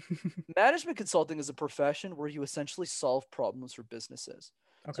 management consulting is a profession where you essentially solve problems for businesses.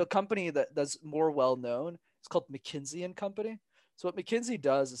 Okay. So a company that's more well known, it's called McKinsey and Company. So what McKinsey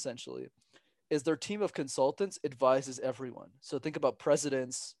does essentially is their team of consultants advises everyone. So think about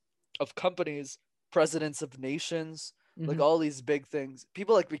presidents of companies, presidents of nations, like Hmm. all these big things.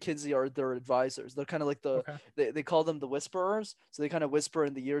 People like McKinsey are their advisors. They're kind of like Okay. they call them the whisperers. So they kind of whisper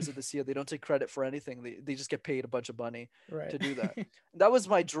in the ears of the CEO. They don't take credit for anything. They just get paid a bunch of money Right. to do that. That was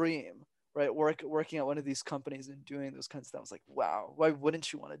my dream, right? Working at one of these companies and doing those kinds of stuff. I was like, wow, why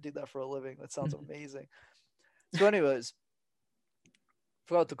wouldn't you want to do that for a living? That sounds Mhm. amazing. So anyways,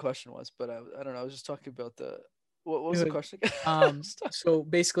 forgot what the question was, but I don't know. I was just talking about what was the question again? So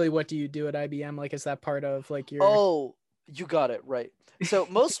basically what do you do at IBM? Like, is that part of like your Oh, you got it right. So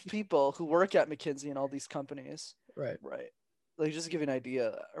most people who work at McKinsey and all these companies, right? right? Like just to give you an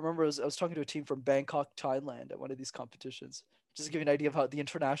idea, I remember I was talking to a team from Bangkok, Thailand at one of these competitions, just to give you an idea of how the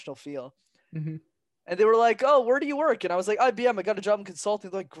international feel. Hmm. And they were like, "Oh, where do you work?" And I was like, "IBM. I got a job in consulting."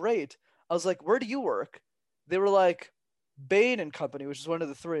 They're like, "Great." I was like, "Where do you work?" They were like, "Bain and Company," which is one of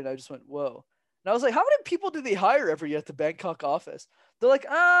the three. And I just went, "Whoa." And I was like, "How many people do they hire every year at the Bangkok office?" They're like,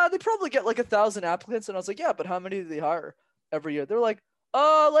 they probably get like 1,000 applicants." And I was like, "Yeah, but how many do they hire every year?" They're like,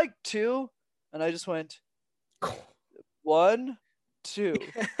 like two." And I just went, 1, 2.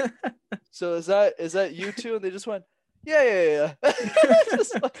 So is that you two? And they just went, yeah.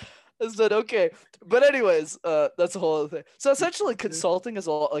 I said, okay. But anyways, that's a whole other thing. So essentially consulting is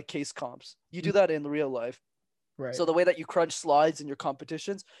all like case comps. You do that in real life. Right. So the way that you crunch slides in your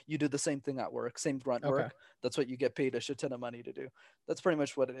competitions, you do the same thing at work, same grunt Okay. work. That's what you get paid a shit ton of money to do. That's pretty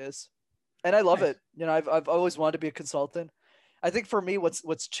much what it is. And I love Nice. it. You know, I've always wanted to be a consultant. I think for me,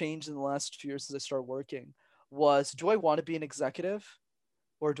 what's changed in the last 2 years since I started working was, do I want to be an executive,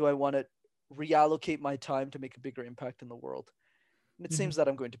 or do I want to reallocate my time to make a bigger impact in the world? And it Hmm. seems that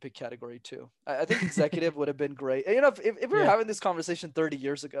I'm going to pick category two. I think executive would have been great. You know, if we were Yeah. having this conversation 30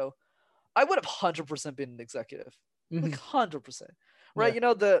 years ago, I would have 100% been an executive, like Hmm. 100%. Right? Yeah. You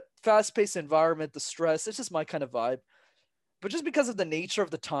know, the fast-paced environment, the stress, it's just my kind of vibe. But just because of the nature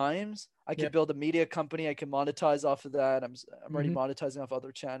of the times, I could Yep. build a media company. I can monetize off of that. I'm already Hmm. monetizing off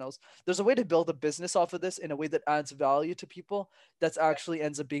other channels. There's a way to build a business off of this in a way that adds value to people. That's actually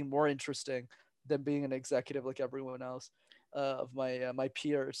ends up being more interesting than being an executive like everyone else of my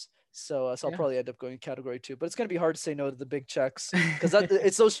peers. So I'll Yeah. probably end up going category two. But it's gonna be hard to say no to the big checks, because that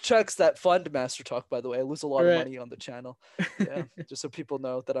it's those checks that fund Master Talk. By the way, I lose a lot of Right. money on the channel. Yeah, just so people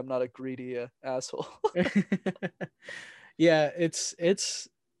know that I'm not a greedy asshole. Yeah, it's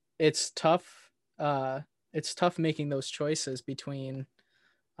tough. It's tough making those choices between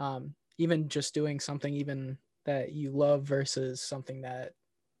even just doing something even that you love versus something that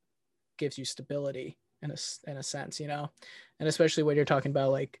gives you stability in a sense, you know. And especially when you're talking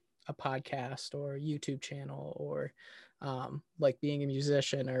about like a podcast or a YouTube channel, or like being a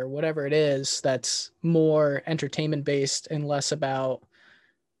musician or whatever it is that's more entertainment based and less about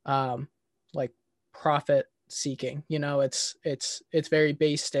um, like profit seeking. You know, it's very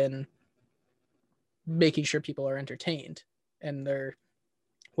based in making sure people are entertained, and they're,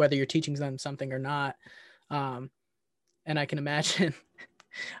 whether you're teaching them something or not. Um, and I can imagine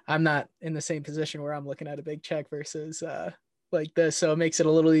I'm not in the same position where I'm looking at a big check versus like this, so it makes it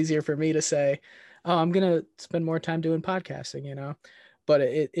a little easier for me to say, "Oh, I'm gonna spend more time doing podcasting," you know. But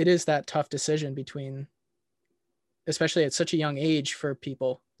it is that tough decision between, especially at such a young age for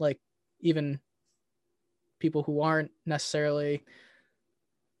people, like even people who aren't necessarily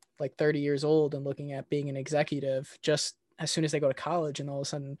like 30 years old and looking at being an executive, just as soon as they go to college, and all of a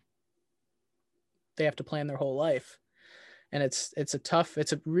sudden they have to plan their whole life. And it's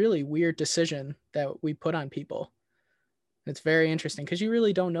a really weird decision that we put on people. It's very interesting because you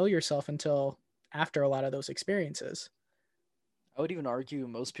really don't know yourself until after a lot of those experiences. I would even argue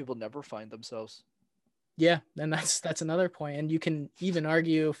most people never find themselves. Yeah, and that's another point. And you can even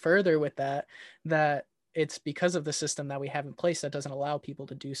argue further with that, that it's because of the system that we have in place that doesn't allow people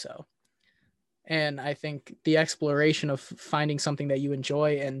to do so. And I think the exploration of finding something that you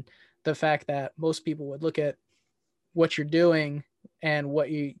enjoy, and the fact that most people would look at what you're doing and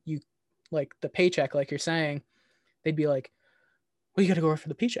what you like, the paycheck, like you're saying, they'd be like, well, you got to go work for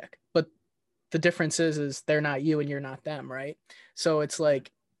the paycheck. But the difference is they're not you and you're not them, right? So it's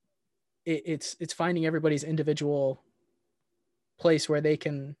like it's finding everybody's individual place where they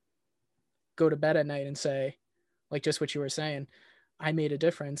can go to bed at night and say, like just what you were saying, I made a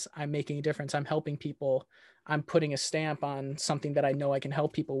difference. I'm making a difference. I'm helping people. I'm putting a stamp on something that I know I can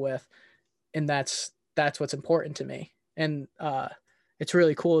help people with, and that's what's important to me. And it's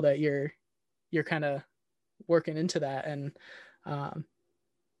really cool that you're kind of working into that, and um,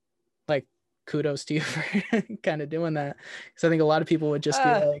 like kudos to you for kind of doing that, because I think a lot of people would just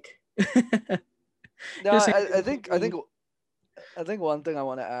be Ah, like, no, just I think one thing I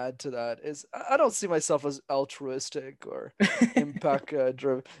want to add to that is I don't see myself as altruistic or impact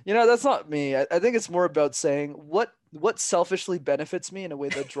driven. You know, that's not me. I think it's more about saying what selfishly benefits me in a way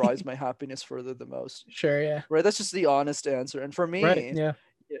that drives my happiness further the most. sure, yeah, Right? That's just the honest answer. And for right, me, yeah,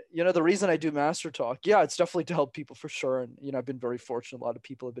 you know, the reason I do Master Talk, yeah, it's definitely to help people for sure. And you know, I've been very fortunate. A lot of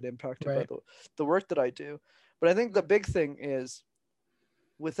people have been impacted by right, the work that I do. But I think the big thing is,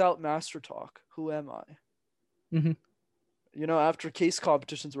 without Master Talk, who am I? hmm You know, after case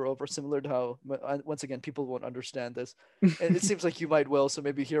competitions were over, similar to how, once again, people won't understand this, and it seems like you might will, so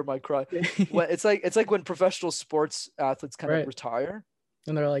maybe hear my cry. When it's like when professional sports athletes kind of right, retire,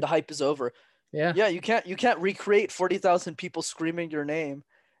 and they're the like, hype is over. yeah, Yeah, you can't recreate 40,000 people screaming your name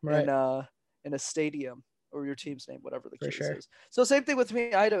in right, a stadium, or your team's name, whatever the for case sure, is. So same thing with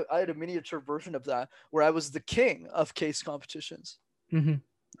me. I had a miniature version of that where I was the king of case competitions, hmm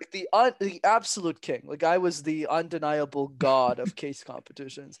like the absolute king. Like I was the undeniable god of case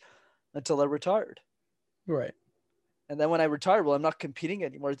competitions until I retired. right, And then when I retired, well, I'm not competing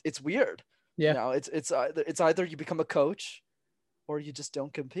anymore. It's weird. You yeah, know, it's either you become a coach or you just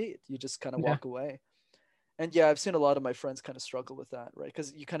don't compete. You just kind of yeah, walk away. And yeah, I've seen a lot of my friends kind of struggle with that, right?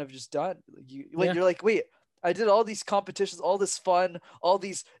 Because you kind of just done. yeah, You're like, wait, I did all these competitions, all this fun, all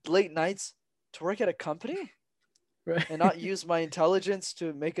these late nights to work at a company right, and not use my intelligence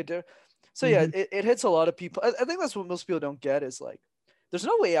to make a difference. So yeah, Hmm. it hits a lot of people. I think that's what most people don't get is like, there's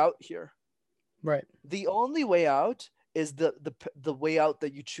no way out here. Right. The only way out is the way out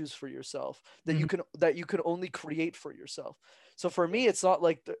that you choose for yourself, Hmm. that you can only create for yourself. So for me, it's not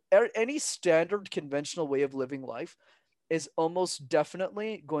like any standard conventional way of living life is almost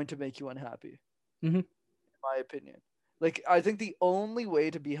definitely going to make you unhappy, Hmm. in my opinion. Like, I think the only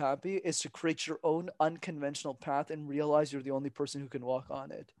way to be happy is to create your own unconventional path and realize you're the only person who can walk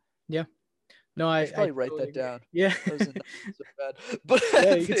on it. Yeah. No, I should I probably write totally that agree. down. Yeah. That was not so bad, but Yeah,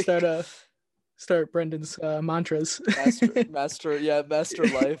 I you could start think start Brendan's mantras. master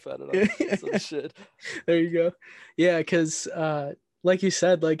life. I don't know, some shit. There you go. Yeah, because like you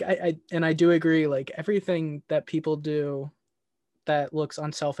said, like I do agree, like everything that people do that looks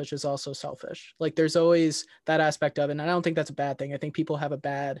unselfish is also selfish. Like there's always that aspect of it. And I don't think that's a bad thing. I think people have a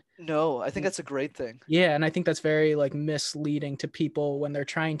bad, No, I think that's a great thing. yeah, and I think that's very like misleading to people when they're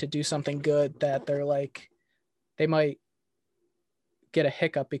trying to do something good, that they're like they might get a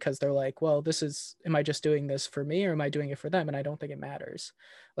hiccup because they're like, well, this is, am I just doing this for me or am I doing it for them? And I don't think it matters.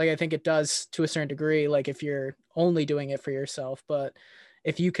 Like I think it does to a certain degree, like if you're only doing it for yourself, but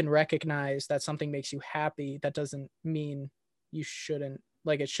if you can recognize that something makes you happy, that doesn't mean you shouldn't,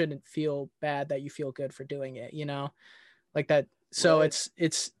 like it shouldn't feel bad that you feel good for doing it, you know? Like that. So Right.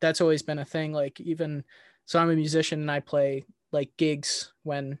 it's that's always been a thing. Like even so I'm a musician and I play like gigs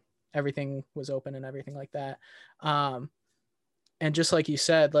when everything was open and everything like that. Um and just like you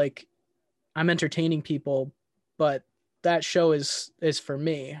said, like I'm entertaining people, but that show is for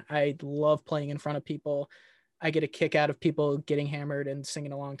me. I love playing in front of people. I get a kick out of people getting hammered and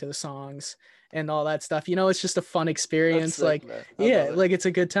singing along to the songs and all that stuff. You know, it's just a fun That's experience. sick, Like, man. I love yeah, it. like it's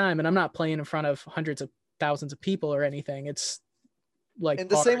a good time. And I'm not playing in front of hundreds of thousands of people or anything. It's like In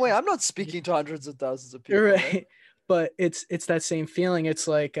the same bars way, and I'm not stuff. speaking to hundreds of thousands of people, right? Right. But it's that same feeling. It's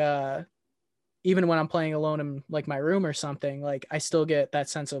like even when I'm playing alone in like my room or something, like I still get that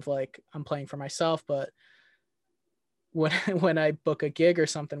sense of like I'm playing for myself. But when when I book a gig or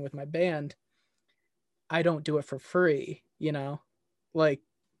something with my band, I don't do it for free, you know? Like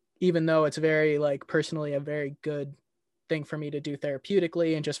even though it's very like personally a very good thing for me to do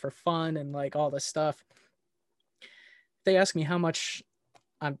therapeutically and just for fun and like all this stuff. They ask me how much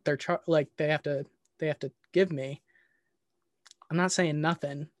like they have to give me. I'm not saying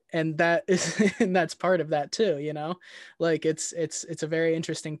nothing. And that is and that's part of that too, you know? Like it's a very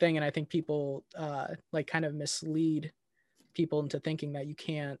interesting thing, and I think people like kind of mislead people into thinking that you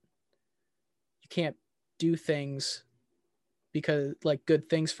can't do things because like good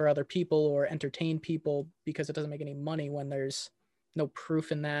things for other people or entertain people because it doesn't make any money when there's no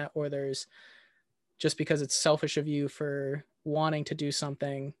proof in that, or there's just because it's selfish of you for wanting to do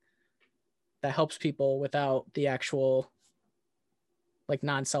something that helps people without the actual like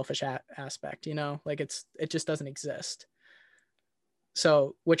non-selfish aspect, you know? Like it just doesn't exist.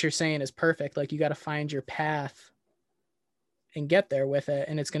 So what you're saying is perfect. Like you got to find your path and get there with it,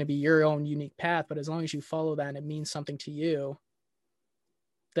 and it's going to be your own unique path, but as long as you follow that and it means something to you,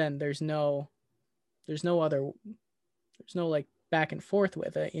 then there's no other there's no like back and forth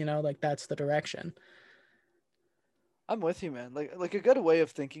with it, you know? Like that's the direction. I'm with you, man. Like a good way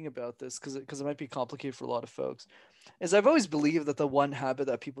of thinking about this, because it might be complicated for a lot of folks, is I've always believed that the one habit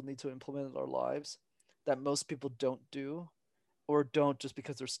that people need to implement in their lives that most people don't do, or don't just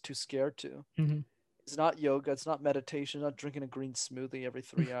because they're too scared to, Mm-hmm. is not yoga, it's not meditation, not drinking a green smoothie every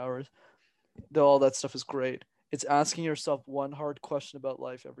 3 hours. Though all that stuff is great. It's asking yourself one hard question about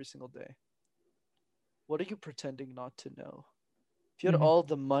life every single day. What are you pretending not to know? If you had Mm-hmm. all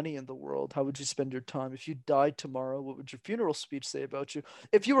the money in the world, how would you spend your time? If you died tomorrow, what would your funeral speech say about you?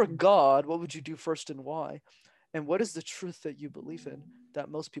 If you were God, what would you do first and why? And what is the truth that you believe in that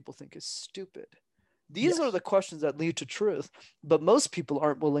most people think is stupid? These are Yes. the questions that lead to truth, but most people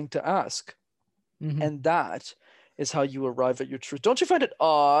aren't willing to ask. Mm-hmm. And that is how you arrive at your truth. Don't you find it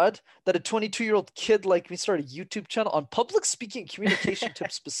odd that a 22-year-old kid like me started a YouTube channel on public speaking communication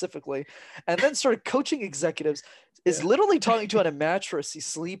tips specifically, and then started coaching executives, is Yeah. literally talking to on a mattress he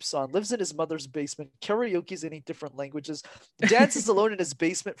sleeps on, lives in his mother's basement, karaoke's in 8 different languages, dances alone in his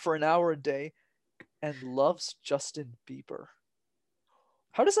basement for an hour a day, and loves Justin Bieber?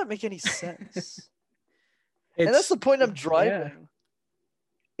 How does that make any sense? And that's it's the point I'm yeah. driving.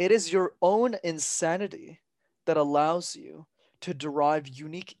 It is your own insanity that allows you to derive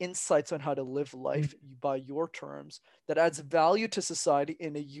unique insights on how to live life by your terms, that adds value to society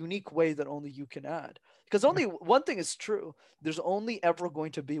in a unique way that only you can add. Because only one thing is true, there's only ever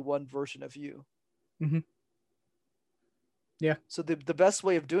going to be one version of you. Mm-hmm. Yeah. So the best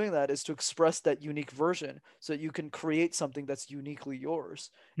way of doing that is to express that unique version so that you can create something that's uniquely yours.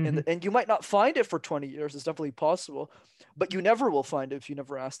 Hmm. And you might not find it for 20 years. It's definitely possible, but you never will find it if you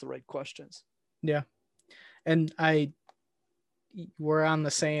never ask the right questions. Yeah. And we're on the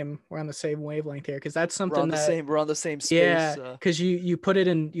same wavelength here, because that's something that, We're on the same yeah, space. because you put it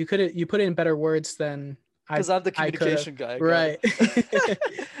in, you put it in better words than Because I'm the I could have. communication guy. I got Right.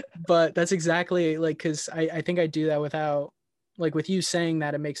 it. But that's exactly like, because I think I do that without, like, with you saying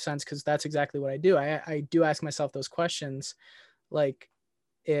that, it makes sense, because that's exactly what I do. I do ask myself those questions, like,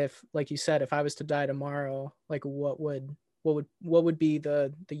 if, like you said, if I was to die tomorrow, like, what would be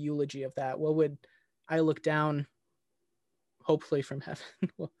the eulogy of that? What would I look down, hopefully from heaven?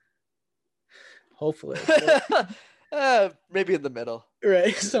 Well, hopefully. Maybe in the middle,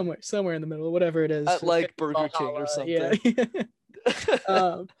 Right. Somewhere in the middle, whatever it is. at like Maybe Burger King or Valhalla, yeah. something.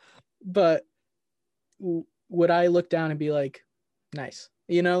 um, but would I look down and be like, nice?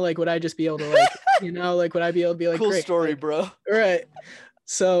 Like, would I just be able to, like, like, would I be able to be like, Cool great, story, like, bro. right?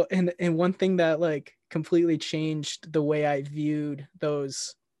 So, and one thing that, like, completely changed the way I viewed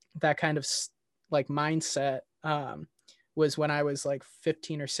that kind of like mindset, was when I was like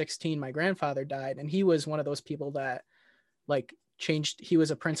 15 or 16. My grandfather died, and he was one of those people that, like, changed. He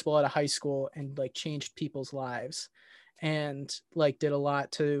was a principal at a high school, and, like, changed people's lives, and, like, did a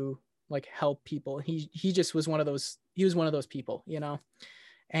lot to, like, help people. He just was one of those. He was one of those people,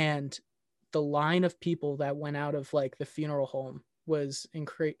 and the line of people that went out of, like, the funeral home was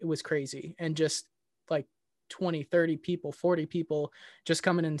crazy. And just, like, 20, 30 people, 40 people just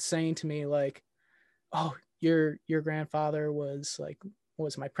coming and saying to me, like, oh, your grandfather was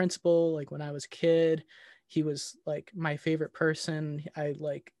my principal, like, when I was a kid. He was, like, my favorite person. I,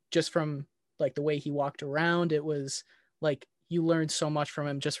 like, just from, like, the way he walked around, it was like you learned so much from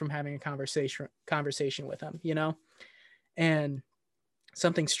him just from having a conversation with him, and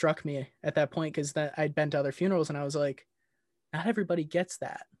something struck me at that point, because that I'd been to other funerals, and I was like, not everybody gets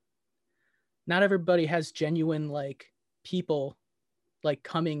that. Not everybody has genuine, like, people, like,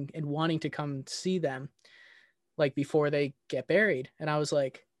 coming and wanting to come see them, like, before they get buried. And I was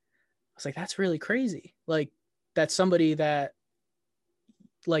like, that's really crazy. Like, that's somebody that,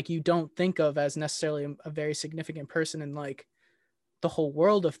 like, you don't think of as necessarily a very significant person in, like, the whole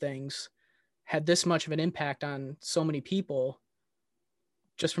world of things, had this much of an impact on so many people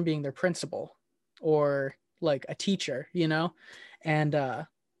just from being their principal, or, like, a teacher, and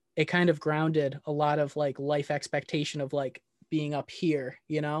it kind of grounded a lot of, like, life expectation of, like, being up here,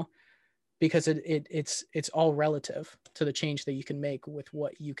 because it's all relative to the change that you can make with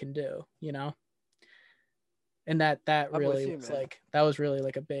what you can do, and that I'm with really you, was man. like, that was really,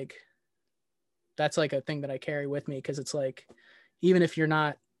 like, that's, like, a thing that I carry with me, because it's like, even if you're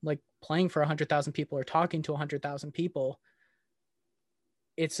not, like, playing for 100,000 people or talking to 100,000 people,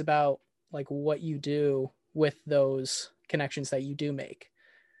 it's about, like, what you do with those connections that you do make,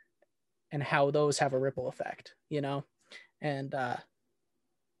 and how those have a ripple effect, and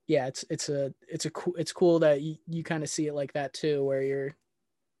yeah, it's cool that you kind of see it like that too, where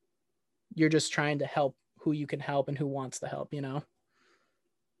you're just trying to help who you can help and who wants the help,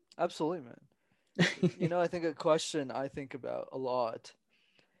 Absolutely, man. I think a question I think about a lot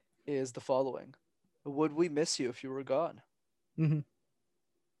is the following: would we miss you if you were gone? Hmm.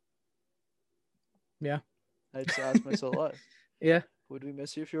 Yeah. I just ask myself a lot. Yeah. Would we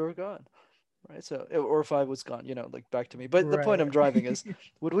miss you if you were gone? Right. So, or if I was gone, like back to me. But the point Right. I'm driving is,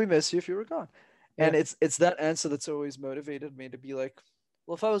 would we miss you if you were gone? Yeah. And it's that answer that's always motivated me to be like,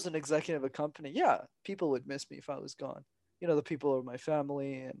 well, if I was an executive of a company, yeah, people would miss me if I was gone. The people of my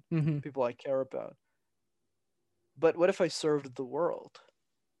family and Hmm. people I care about. But what if I served the world?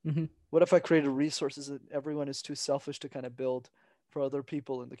 Hmm. What if I created resources that everyone is too selfish to kind of build for other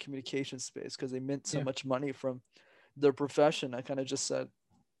people in the communication space because they mint so Yeah. much money from their profession? I kind of just said,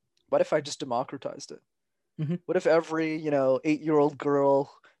 what if I just democratized it? Hmm. What if every, 8-year-old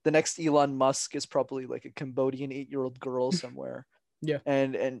girl, the next Elon Musk is probably like a Cambodian 8-year-old girl somewhere. Yeah.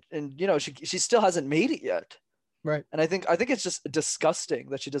 And she still hasn't made it yet. Right. And I think it's just disgusting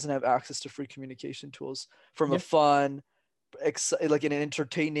that she doesn't have access to free communication tools from a Yeah. fun, like in an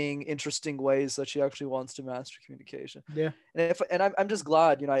entertaining, interesting ways that she actually wants to master communication. Yeah. And I'm just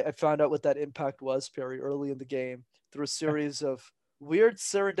glad, I found out what that impact was, Perry, early in the game through a Yeah. series of weird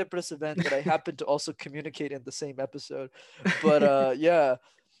serendipitous event that I happened to also communicate in the same episode. But yeah.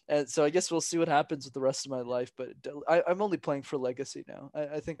 And so I guess we'll see what happens with the rest of my life. But I'm only playing for legacy now.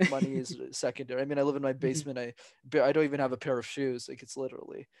 I think money is secondary. I mean, I live in my Hmm. basement. I don't even have a pair of shoes. Like, it's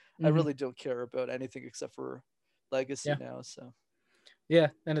literally, I Hmm. really don't care about anything except for legacy Yeah. now. So Yeah.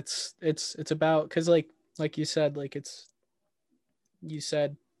 And it's about, because, like you said, like, you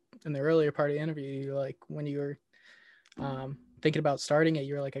said in the earlier part of the interview, you're like, when you were thinking about starting it,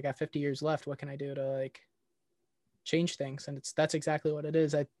 you're like, I got 50 years left. What can I do to like change things? And that's exactly what it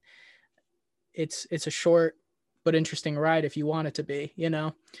is. It's a short but interesting ride if you want it to be, you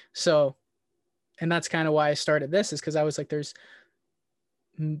know? So, and that's kind of why I started this, is because I was like, there's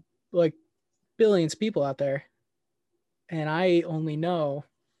like billions of people out there, and I only know,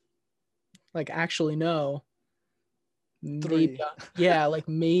 like actually know, maybe, 3. yeah, like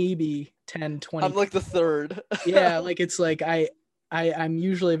maybe 10, 20. I'm like the third. Yeah, like it's like I'm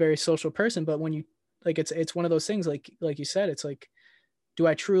usually a very social person, but when you like it's one of those things, like you said, it's like, do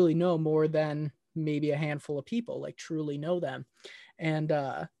I truly know more than maybe a handful of people, like truly know them? And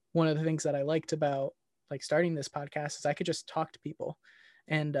one of the things that I liked about like starting this podcast is I could just talk to people,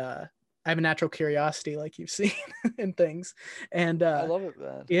 and I have a natural curiosity, like you've seen, and things. And I love it,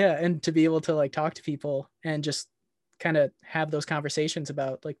 man. yeah, and to be able to like talk to people and just kind of have those conversations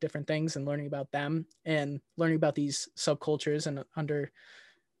about like different things and learning about them and learning about these subcultures and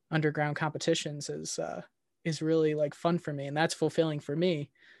underground competitions is really like fun for me, and that's fulfilling for me.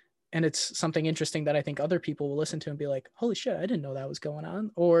 And it's something interesting that I think other people will listen to and be like, holy shit, I didn't know that was going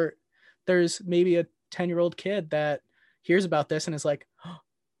on. Or there's maybe a 10-year-old kid that hears about this and is like, oh,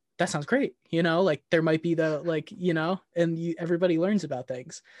 that sounds great. You know, like there might be the, like, you know, and everybody learns about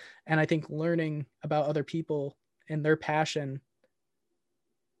things. And I think learning about other people and their passion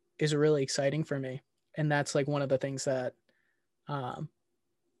is really exciting for me. And that's like one of the things that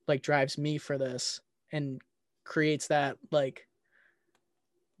like drives me for this and creates that, like,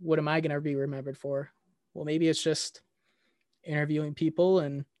 what am I going to be remembered for? Well, maybe it's just interviewing people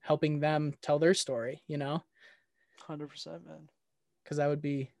and helping them tell their story, you know? 100%, man. Because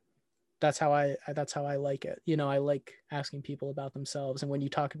that's how I like it. You know, I like asking people about themselves. And when you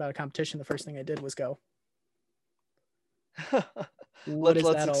talk about a competition, the first thing I did was go, what is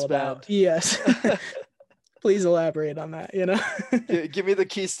Let's that all about? expand. Yes. Please elaborate on that, you know? Give me the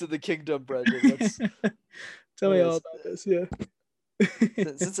keys to the kingdom, Brendan. Let's Tell me all about this. Yeah.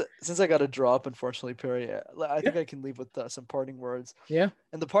 since I got a drop, unfortunately, Perry, I think I can leave with some parting words. Yeah.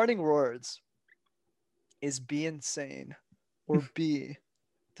 And the parting words is be insane or be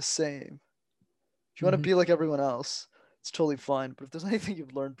the same. If you want to be like everyone else, it's totally fine. But if there's anything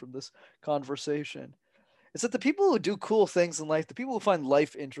you've learned from this conversation, it's that the people who do cool things in life, the people who find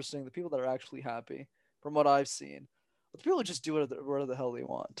life interesting, the people that are actually happy, from what I've seen, the people who just do whatever the hell they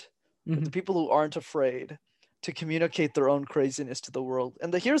want, but the people who aren't afraid to communicate their own craziness to the world.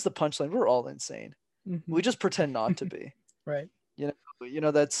 And here's the punchline: we're all insane. We just pretend not to be. Right. You know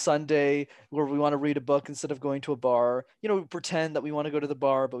that Sunday where we want to read a book instead of going to a bar. You know, we pretend that we want to go to the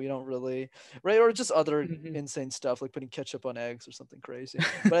bar, but we don't really, right? Or just other insane stuff like putting ketchup on eggs or something crazy.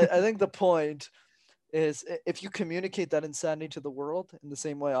 But I think the point is, if you communicate that insanity to the world in the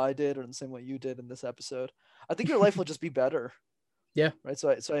same way I did or in the same way you did in this episode, I think your life will just be better. Yeah. Right.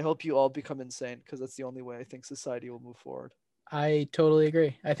 So I hope you all become insane, because that's the only way I think society will move forward. I totally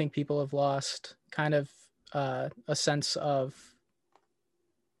agree. I think people have lost kind of a sense of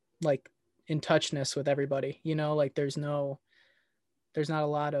like in touchness with everybody, you know, like there's not a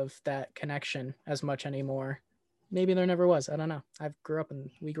lot of that connection as much anymore. Maybe there never was. I don't know.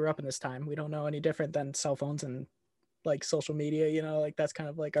 We grew up in this time. We don't know any different than cell phones and like social media, you know, like that's kind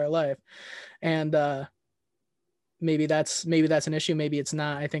of like our life. And maybe that's an issue. Maybe it's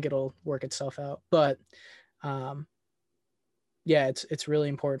not. I think it'll work itself out. But yeah, it's really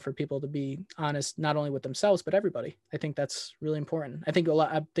important for people to be honest, not only with themselves, but everybody. I think that's really important. I think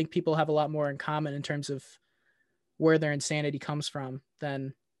people have a lot more in common in terms of where their insanity comes from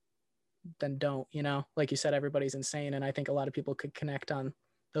than don't, you know, like you said, everybody's insane. And I think a lot of people could connect on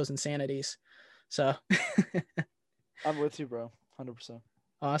those insanities. So I'm with you, bro. 100%.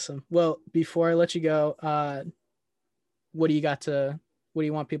 Awesome. Well, before I let you go, what do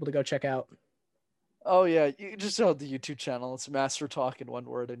you want people to go check out? Oh yeah, you just know the YouTube channel. It's Master Talk in one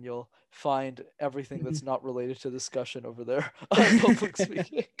word, and you'll find everything that's not related to discussion over there on public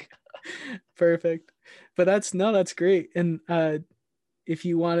speaking. Perfect. But that's great. And if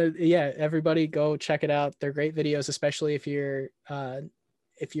you want to, yeah, everybody go check it out. They're great videos, especially if you're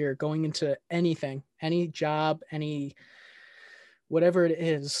going into anything, any job, any whatever it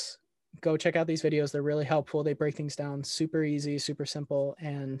is. Go check out these videos. They're really helpful. They break things down super easy, super simple,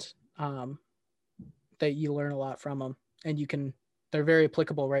 and that you learn a lot from them. And they're very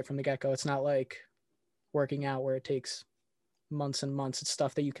applicable right from the get-go. It's not like working out where it takes months and months. It's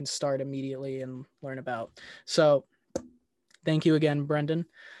stuff that you can start immediately and learn about. So thank you again, Brendan.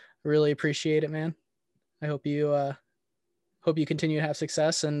 Really appreciate it, man. I hope you continue to have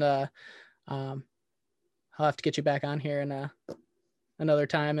success, and I'll have to get you back on here and another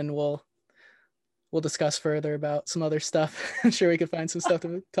time, and we'll discuss further about some other stuff. I'm sure we could find some stuff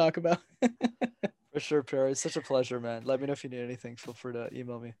to talk about. For sure, Perry. It's such a pleasure, man. Let me know if you need anything. Feel free to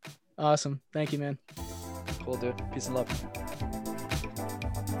email me. Awesome. Thank you, man. Cool, dude. Peace and love.